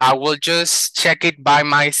 I will just check it by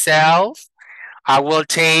myself. I will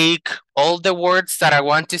take all the words that I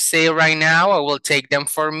want to say right now. I will take them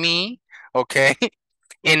for me, okay?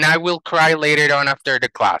 And I will cry later on after the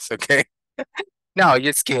class, okay? No,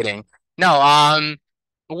 just kidding. No,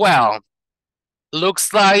 well,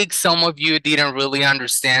 looks like some of you didn't really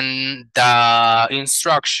understand the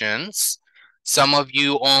instructions. Some of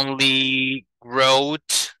you only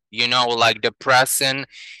wrote, you know, like the present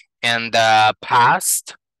and the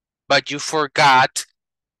past, but you forgot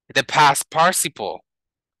the past participle.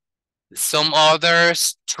 Some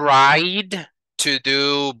others tried to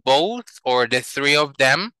do both or the 3 of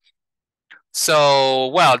them. So,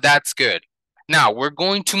 well, that's good. Now, we're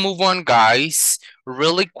going to move on, guys,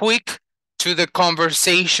 really quick to the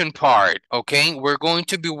conversation part, okay? We're going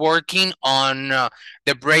to be working on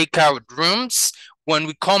the breakout rooms. When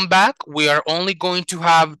we come back, we are only going to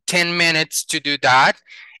have 10 minutes to do that.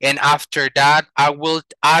 And after that, I will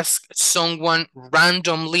ask someone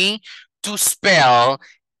randomly to spell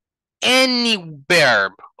any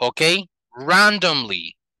verb, okay?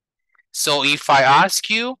 Randomly. So if I ask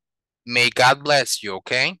you, may God bless you,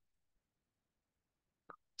 okay?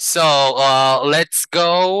 So let's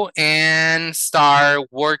go and start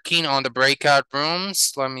working on the breakout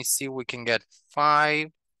rooms. Let me see if we can get 5.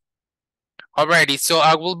 Alrighty, so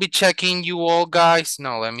I will be checking you all, guys.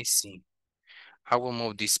 No, let me see. I will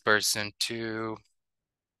move this person to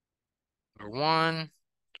number 1.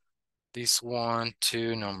 This one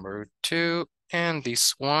to number 2, and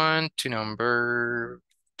this one to number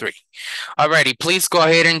 3. Alrighty, please go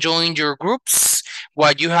ahead and join your groups.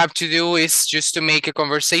 What you have to do is just to make a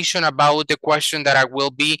conversation about the question that I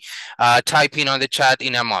will be typing on the chat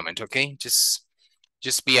in a moment, okay? Just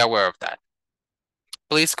be aware of that.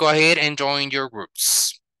 Please go ahead and join your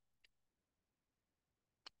groups.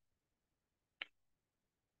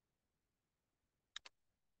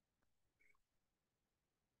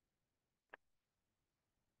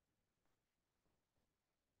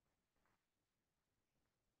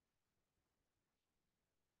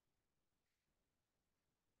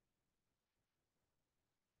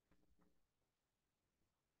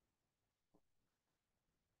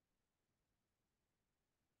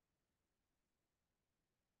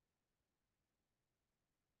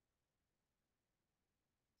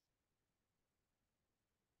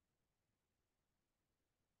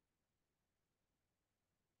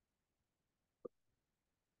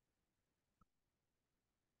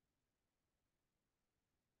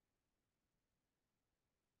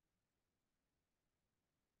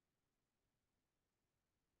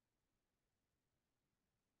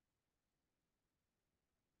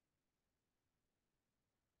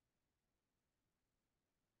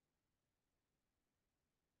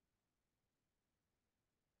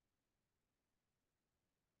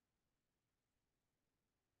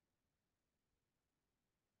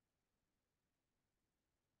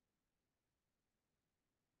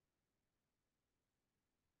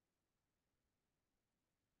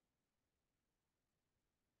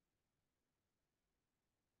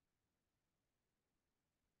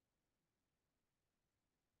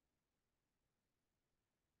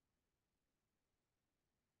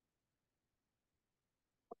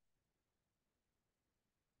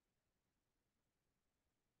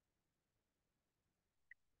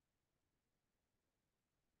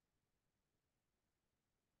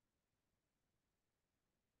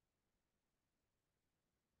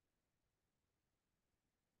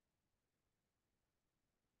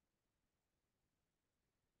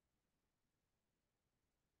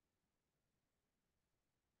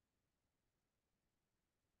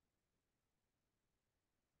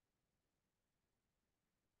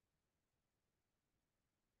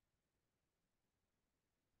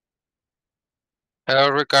 Hello,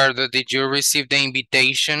 Ricardo. Did you receive the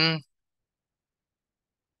invitation?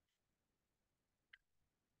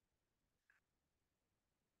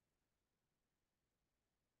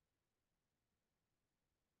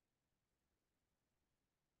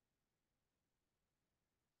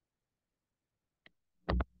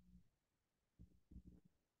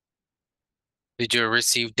 Did you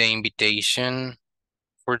receive the invitation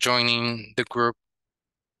for joining the group?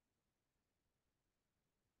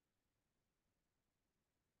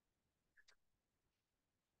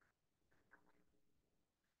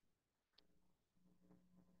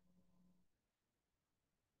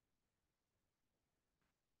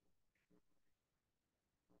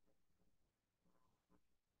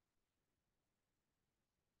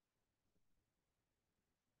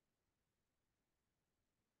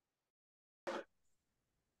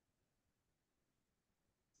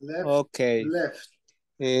 Left, Okay. left.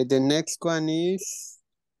 The next one is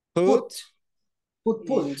put.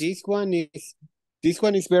 And this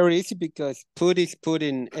one is very easy because put is put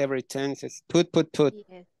in every tenses. Put.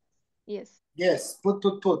 Yes. Yes. Yes,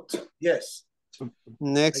 put. Yes.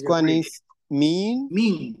 Next I one agree. is mean.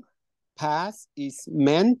 Mean. Past is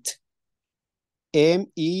meant.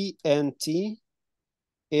 M-E-N-T.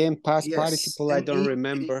 And past Yes. participle, I don't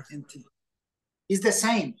remember. M-E-N-T. It's the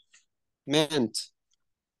same. Meant.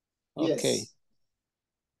 Yes. Okay.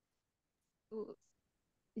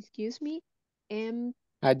 Excuse me.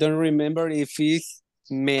 I don't remember if it's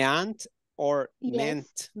meant or Yes.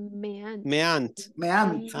 meant. Meant. Meant.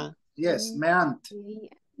 Meant. Yes, meant.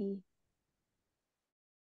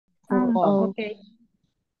 Okay.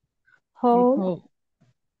 Hold.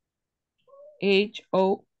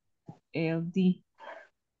 H-O-L-D.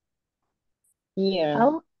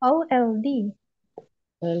 Here. O-L-D.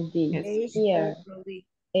 L-D. Yes. Here.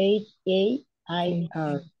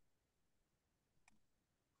 H-A-I-R.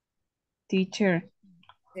 Teacher.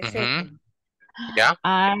 Mm-hmm. Yeah.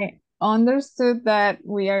 I understood that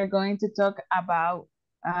we are going to talk about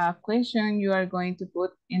a question you are going to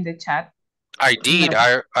put in the chat. I did.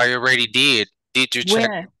 I already did. Did you check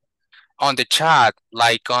Where? on the chat,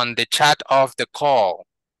 like on the chat of the call?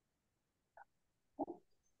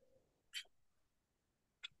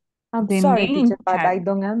 I'm The sorry, main teacher, but chat. I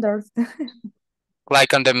don't understand.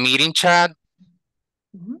 Like on the meeting chat?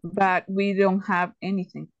 But we don't have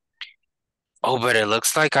anything. Oh, but it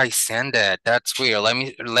looks like I sent it. That's weird. Let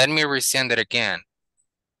me resend it again.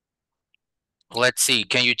 Let's see.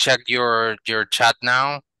 Can you check your chat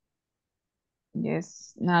now?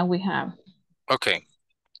 Yes, now we have. Okay.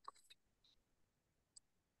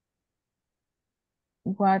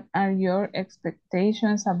 What are your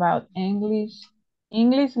expectations about English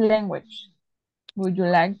language? Would you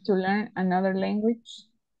like to learn another language?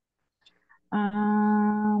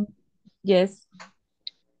 Yes.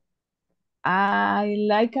 I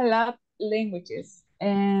like a lot languages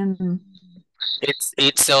and It's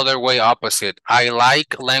the other way opposite. I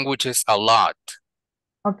like languages a lot.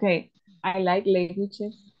 okay, I like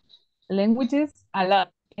languages a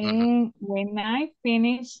lot. And when I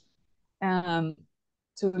finish to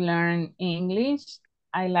learn English,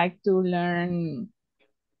 I like to learn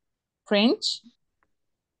French.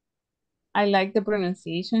 I like the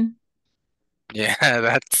pronunciation.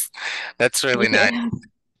 Yeah, that's really nice.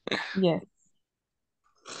 Yes.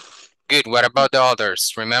 Good. What about the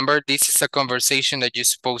others? Remember, this is a conversation that you're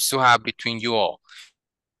supposed to have between you all.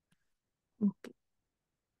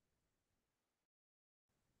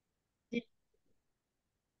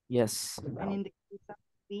 Yes. And in the case of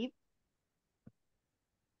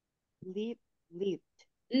live,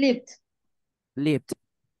 lived. Lived.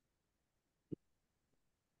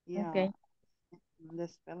 Yeah. Okay. The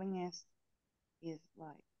spelling is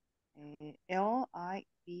like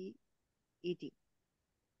L-I-V-E-D.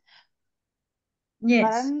 Yes.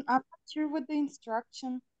 But I'm not sure with the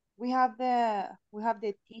instruction. We have the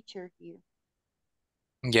teacher here.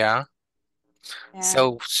 Yeah. And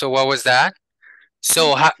So what was that?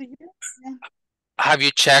 So yeah, so yeah. have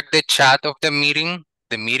you checked the chat of the meeting,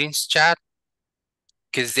 the meetings chat?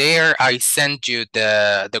 Because there I sent you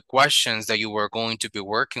the questions that you were going to be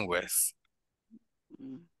working with.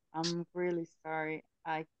 I'm really sorry.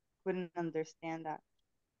 I couldn't understand that.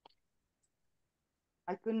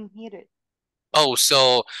 I couldn't hear it. Oh,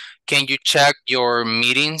 so can you check your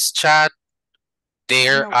meetings chat?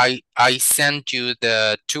 There No. I sent you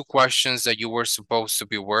the 2 questions that you were supposed to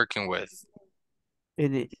be working with.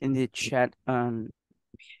 In the chat on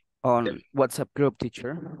WhatsApp group,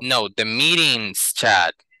 teacher. No, the meetings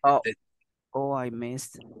chat. Oh, I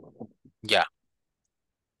missed. Yeah.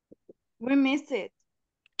 We missed it.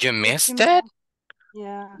 You missed it?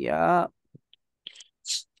 Yeah. Yeah.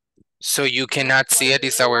 So you cannot see it,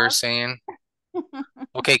 is that what you're saying?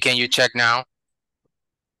 Okay, can you check now?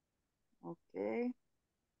 Okay.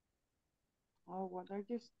 Oh, what are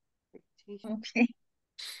your expectations? Okay.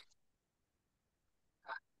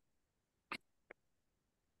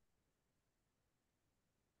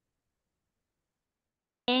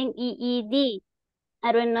 N-E-E-D.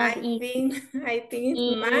 I don't know I think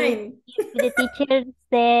it's mine. if the teacher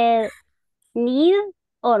said need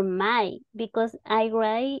or my, because I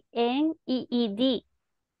write N-E-E-D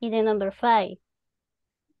in the number 5.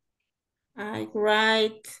 I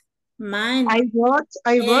write mine. I wrote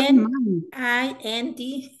mine.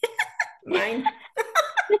 M-I-N-D. Mine.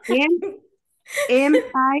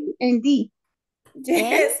 M-I-N-D.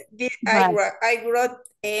 Yes, But I wrote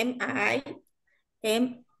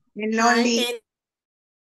M-I-M-I-N. and only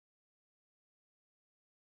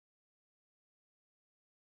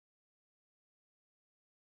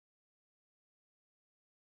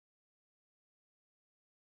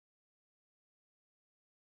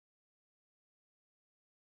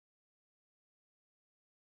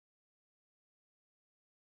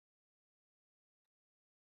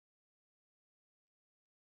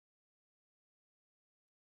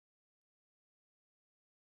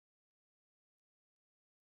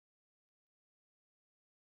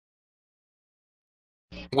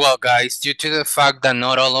Well, guys, due to the fact that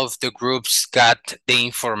not all of the groups got the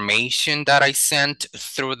information that I sent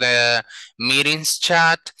through the meetings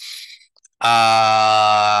chat,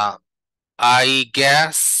 I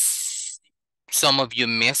guess some of you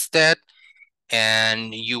missed it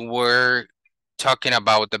and you were talking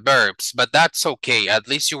about the verbs, but that's okay. At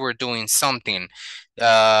least you were doing something.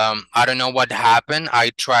 I don't know what happened.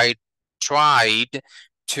 I tried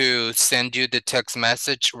to send you the text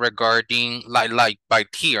message regarding like by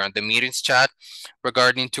here on the meetings chat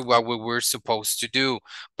regarding to what we were supposed to do,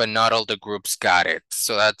 but not all the groups got it.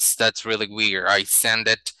 So that's really weird. I sent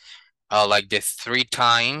it like this 3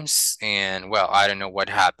 times and well, I don't know what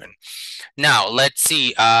happened. Now let's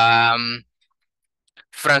see.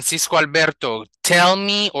 Francisco Alberto, tell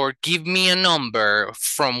me or give me a number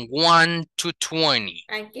from 1 to 20.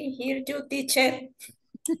 I can hear you, teacher.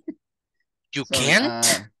 You Sorry,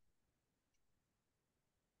 can't?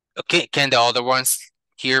 Okay, can the other ones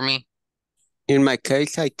hear me? In my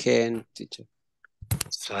case, I can, teacher.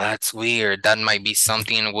 So that's weird. That might be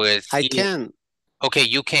something with... I can. Okay,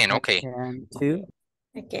 you can. Okay. I can too.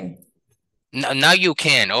 I can. Now you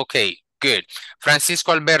can. Okay, good.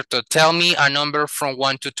 Francisco Alberto, tell me a number from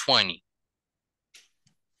 1 to 20.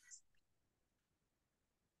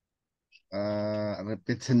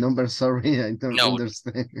 Repeat the number, sorry, I don't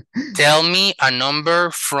understand. Tell me a number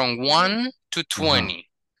from 1 to 20.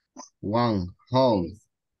 1, hold,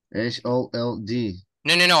 H-O-L-D.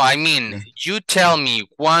 No, I mean, you tell me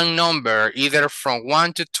one number either from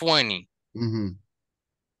 1 to 20. Mm-hmm.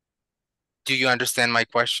 Do you understand my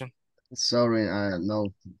question? Sorry,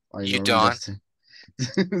 no, I You don't don't? understand.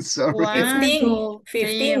 Sorry. 1, 2,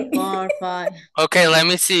 3, 4, 5. Okay, let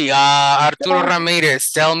me see. Arturo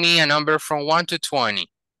Ramirez, tell me a number from 1 to 20.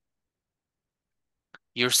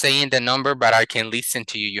 You're saying the number, but I can listen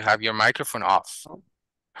to you. You have your microphone off.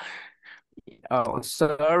 Oh,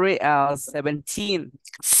 sorry, 17.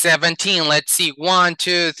 17, let's see. 1,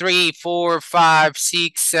 2, 3, 4, 5,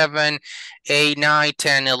 6, 7, 8, 9,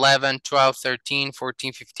 10, 11, 12, 13,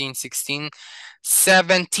 14, 15, 16,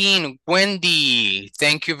 17. Wendy.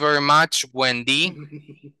 Thank you very much, Wendy.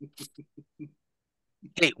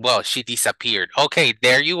 Hey, well, she disappeared. Okay,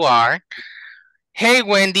 there you are. Hey,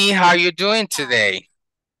 Wendy, how you doing today?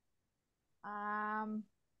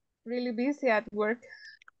 Really busy at work.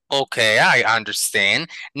 Okay, I understand.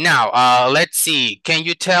 Now, let's see. Can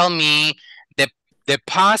you tell me the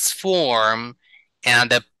past form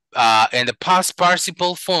and the past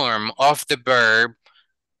participle form of the verb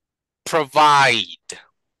provide?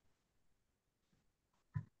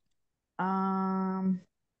 I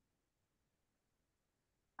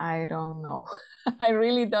don't know. I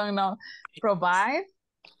really don't know. Provide?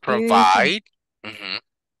 Provide.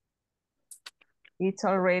 It's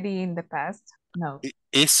already in the past? No.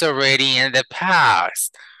 It's already in the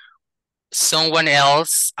past. Someone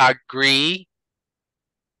else agree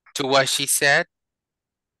to what she said?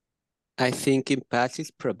 I think in past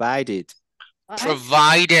is provided.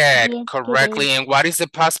 Provided Yes, correctly. today. And what is the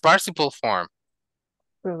past participle form?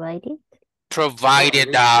 Provided.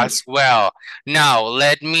 Provided as well. Now,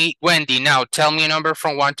 Wendy, now tell me a number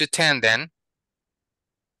from 1 to 10 then.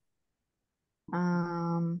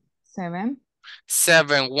 7.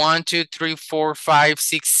 7, 1, 2, 3, 4, 5,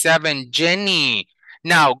 6, 7. Jenny.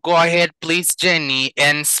 Now, go ahead, please, Jenny,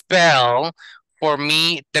 and spell for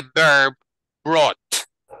me the verb brought.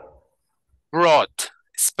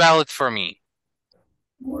 spell it for me?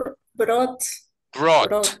 Brought.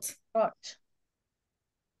 Brought.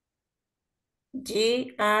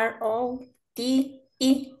 G-R-O-T-E.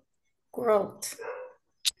 Growth.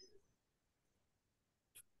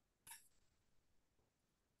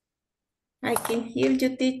 I can hear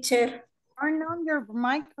you, teacher. Turn on your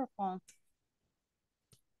microphone.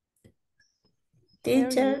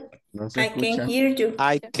 Teacher, No se I can escucha. hear you.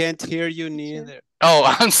 I can't hear you neither. Oh,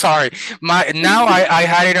 I'm sorry. Now I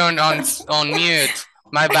had it on mute.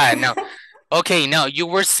 My bad. Now, okay. Now you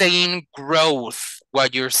were saying growth.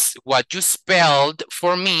 What you spelled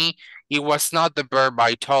for me, it was not the verb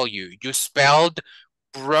I told you. You spelled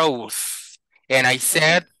growth, and I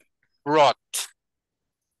said rot.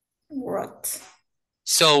 Rot.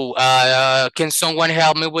 So, can someone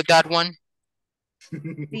help me with that one?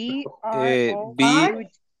 B-R-O-U-H-T.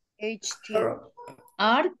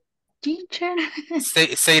 R, teacher.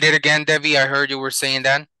 Say it again, Debbie. I heard you were saying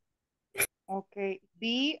that. Okay,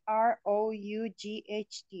 B-R-O-U-G-H-T.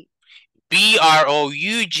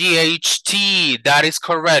 B-R-O-U-G-H-T. That is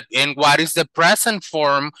correct. And what is the present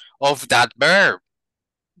form of that verb?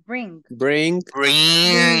 Bring. Bring.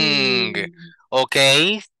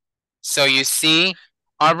 Okay. So you see.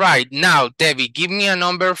 All right. Now, Debbie, give me a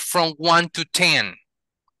number from 1 to 10.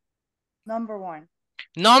 Number 1.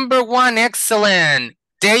 Number 1. Excellent.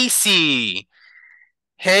 Daisy.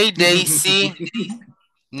 Hey, Daisy.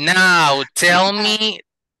 Now, tell me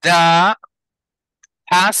the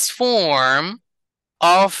past form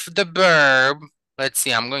of the verb. Let's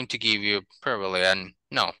see, I'm going to give you probably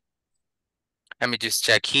no. Let me just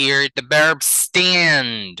check here. The verb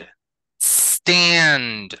stand.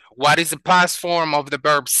 Stand. What is the past form of the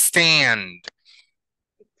verb stand?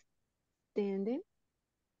 Standing.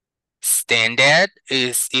 Standed.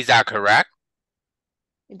 Is that correct?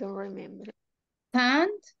 I don't remember.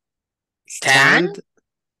 Stand. Stand.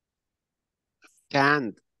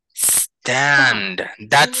 Stand. Stand.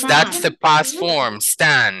 That's the past form.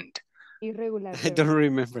 Stand. Irregular. I don't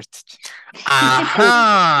remember.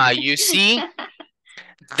 Aha, you see?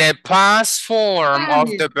 The past form of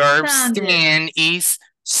the verb stand is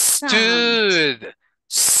stood.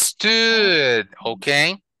 Stood,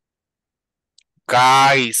 okay?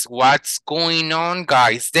 Guys, what's going on,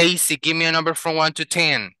 guys? Daisy, give me a number from 1 to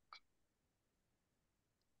 10.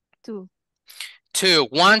 2. 2.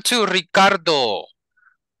 1, 2, Ricardo.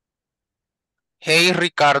 Hey,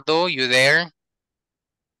 Ricardo, you there?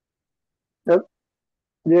 Yep.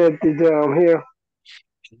 Yeah, teacher, I'm here.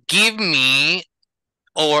 Give me,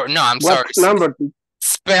 or no, I'm What sorry. number?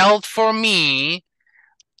 Spelled for me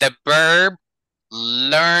the verb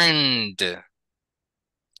learned.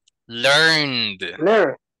 Learned.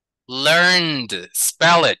 Learn. Learned.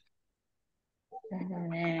 Spell it.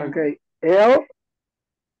 Okay. L.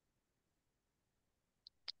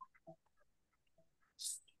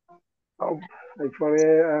 Oh, I forget.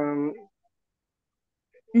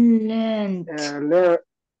 Learned. Learn.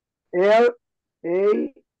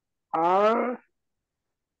 L-A-R-A-R-N-T.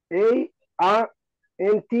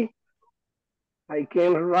 I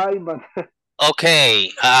can't write, but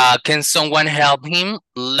Okay. Can someone help him?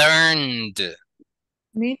 Learned.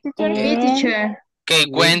 Me, teacher. Okay,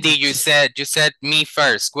 Wendy, you said me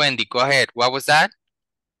first. Wendy, go ahead. What was that?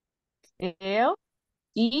 L-E-A-R-N-E-D.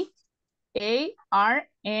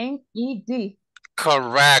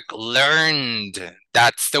 Correct. Learned.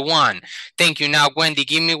 That's the one. Thank you. Now, Wendy,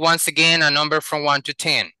 give me once again a number from 1 to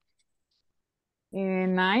 10.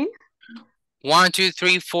 9. 1, 2,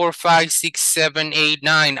 3, 4, 5, 6, 7, 8,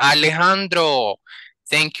 9. Alejandro.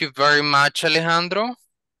 Thank you very much, Alejandro.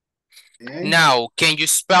 Okay. Now, can you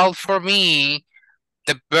spell for me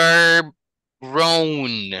the verb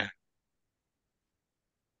grown?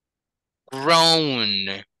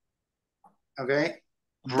 Grown. Okay.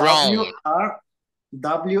 Grown.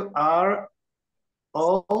 W-R-O-N.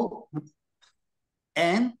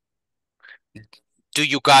 Do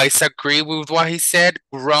you guys agree with what he said?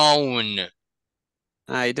 Grown.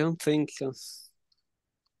 I don't think so.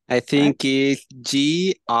 I think it's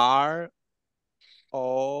G-R-O-W-N.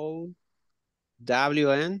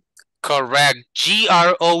 Correct.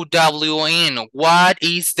 G-R-O-W-N. What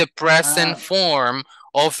is the present form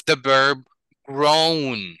of the verb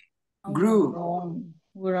grown? Grew.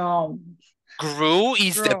 Grew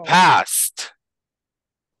is the past.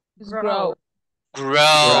 Grow.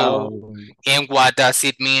 Grow. And what does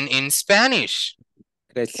it mean in Spanish?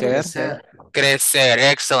 Crecer. Crecer.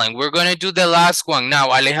 Excellent. We're going to do the last one. Now,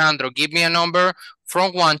 Alejandro, give me a number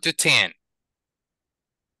from 1 to 10.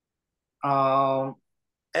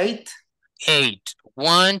 8. 8.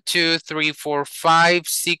 1, 2, 3, 4, 5,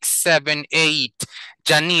 6, 7, 8.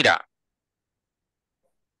 Janira.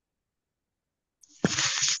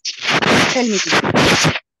 Tell me,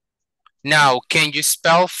 teacher. Now, can you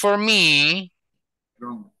spell for me?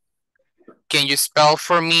 Can you spell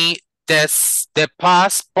for me the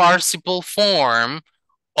past participle form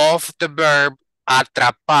of the verb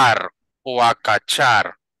atrapar o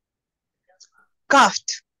acachar?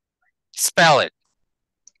 Cuffed. Spell it.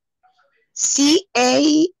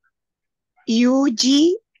 C-A-U-G-H-T.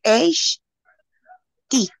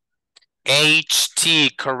 H-T,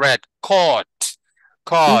 correct. Caught.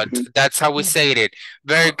 Caught. That's how we say it.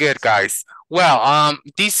 Very good, guys. Well,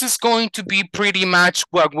 this is going to be pretty much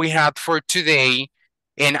what we have for today.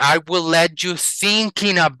 And I will let you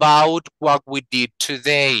thinking about what we did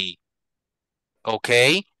today.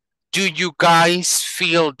 Okay? Do you guys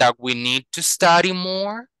feel that we need to study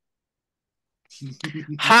more?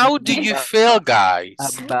 How do you feel, guys?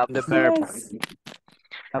 About the verbs.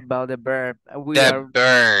 About the verb. The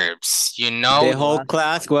verbs, you know. The whole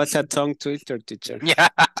class was a tongue twister, teacher. Yeah.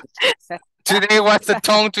 Today was the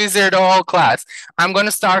tongue twister, the whole class. I'm going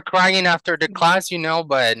to start crying after the class, you know,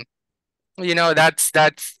 but, you know, that's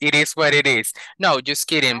it is what it is. No, just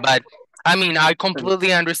kidding. But, I mean, I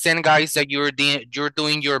completely understand, guys, that you're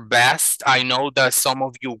doing your best. I know that some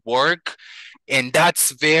of you work, and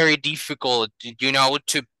that's very difficult, you know,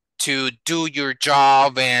 to do your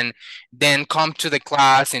job and then come to the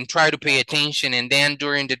class and try to pay attention, and then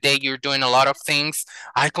during the day you're doing a lot of things.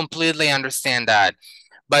 I completely understand that,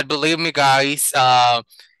 but believe me, guys,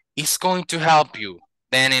 it's going to help you.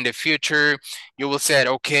 Then in the future you will say,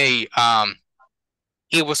 okay,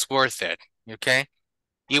 it was worth it. Okay,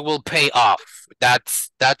 it will pay off.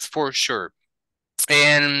 That's for sure.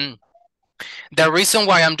 And the reason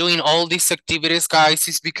why I'm doing all these activities, guys,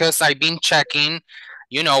 is because I've been checking.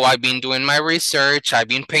 You know, I've been doing my research. I've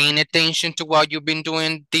been paying attention to what you've been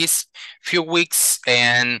doing these few weeks,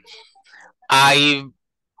 and I've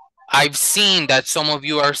seen that some of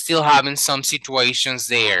you are still having some situations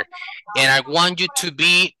there, and I want you to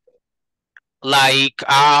be like,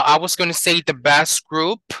 I was going to say, the best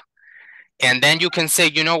group. And then you can say,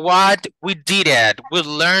 you know what, we did it. We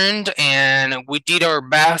learned and we did our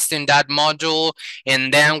best in that module.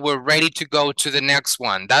 And then we're ready to go to the next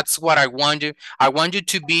one. That's what I want you. I want you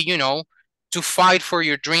to be, you know, to fight for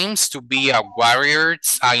your dreams, to be a warrior.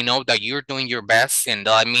 I know that you're doing your best. And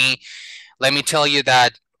let me tell you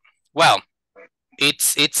that, well,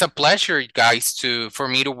 it's a pleasure, guys, for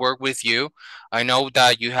me to work with you. I know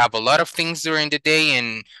that you have a lot of things during the day,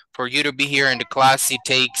 and for you to be here in the class, it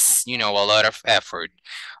takes, you know, a lot of effort.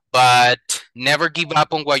 But never give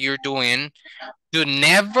up on what you're doing. Do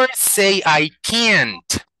never say I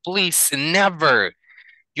can't. Please, never.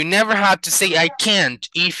 You never have to say I can't.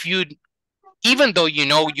 Even though you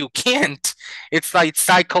know you can't, it's like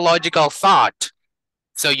psychological thought.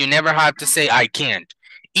 So you never have to say I can't.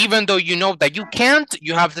 Even though you know that you can't,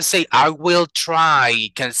 you have to say, I will try,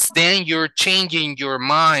 because then you're changing your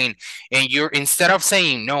mind, and instead of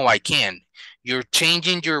saying, no, I can't, you're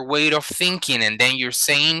changing your way of thinking, and then you're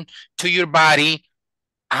saying to your body,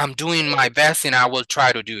 I'm doing my best and I will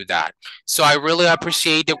try to do that. So I really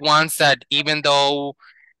appreciate the ones that, even though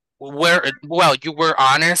you were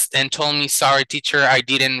honest and told me, sorry, teacher, I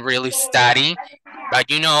didn't really study, but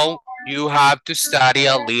you know, you have to study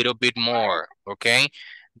a little bit more, okay?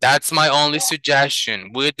 That's my only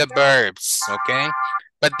suggestion with the verbs, okay?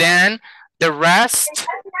 But then the rest,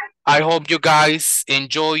 I hope you guys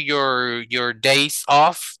enjoy your days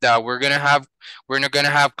off that we're not gonna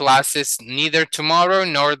have classes neither tomorrow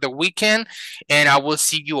nor the weekend, and I will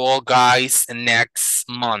see you all guys next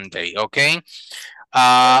Monday, okay?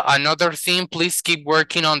 Another thing, please keep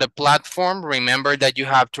working on the platform. Remember that you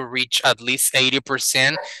have to reach at least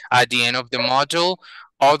 80% at the end of the module.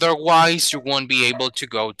 Otherwise, you won't be able to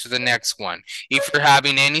go to the next one. If you're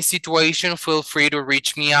having any situation, feel free to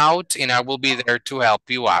reach me out and I will be there to help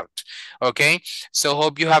you out. Okay, so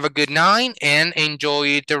hope you have a good night and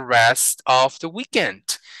enjoy the rest of the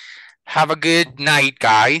weekend. Have a good night,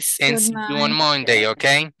 guys, and see you on Monday,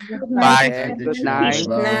 okay? Bye. Good night.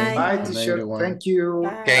 Bye, teacher. Thank you.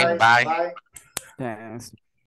 Okay, bye. Bye. Thanks.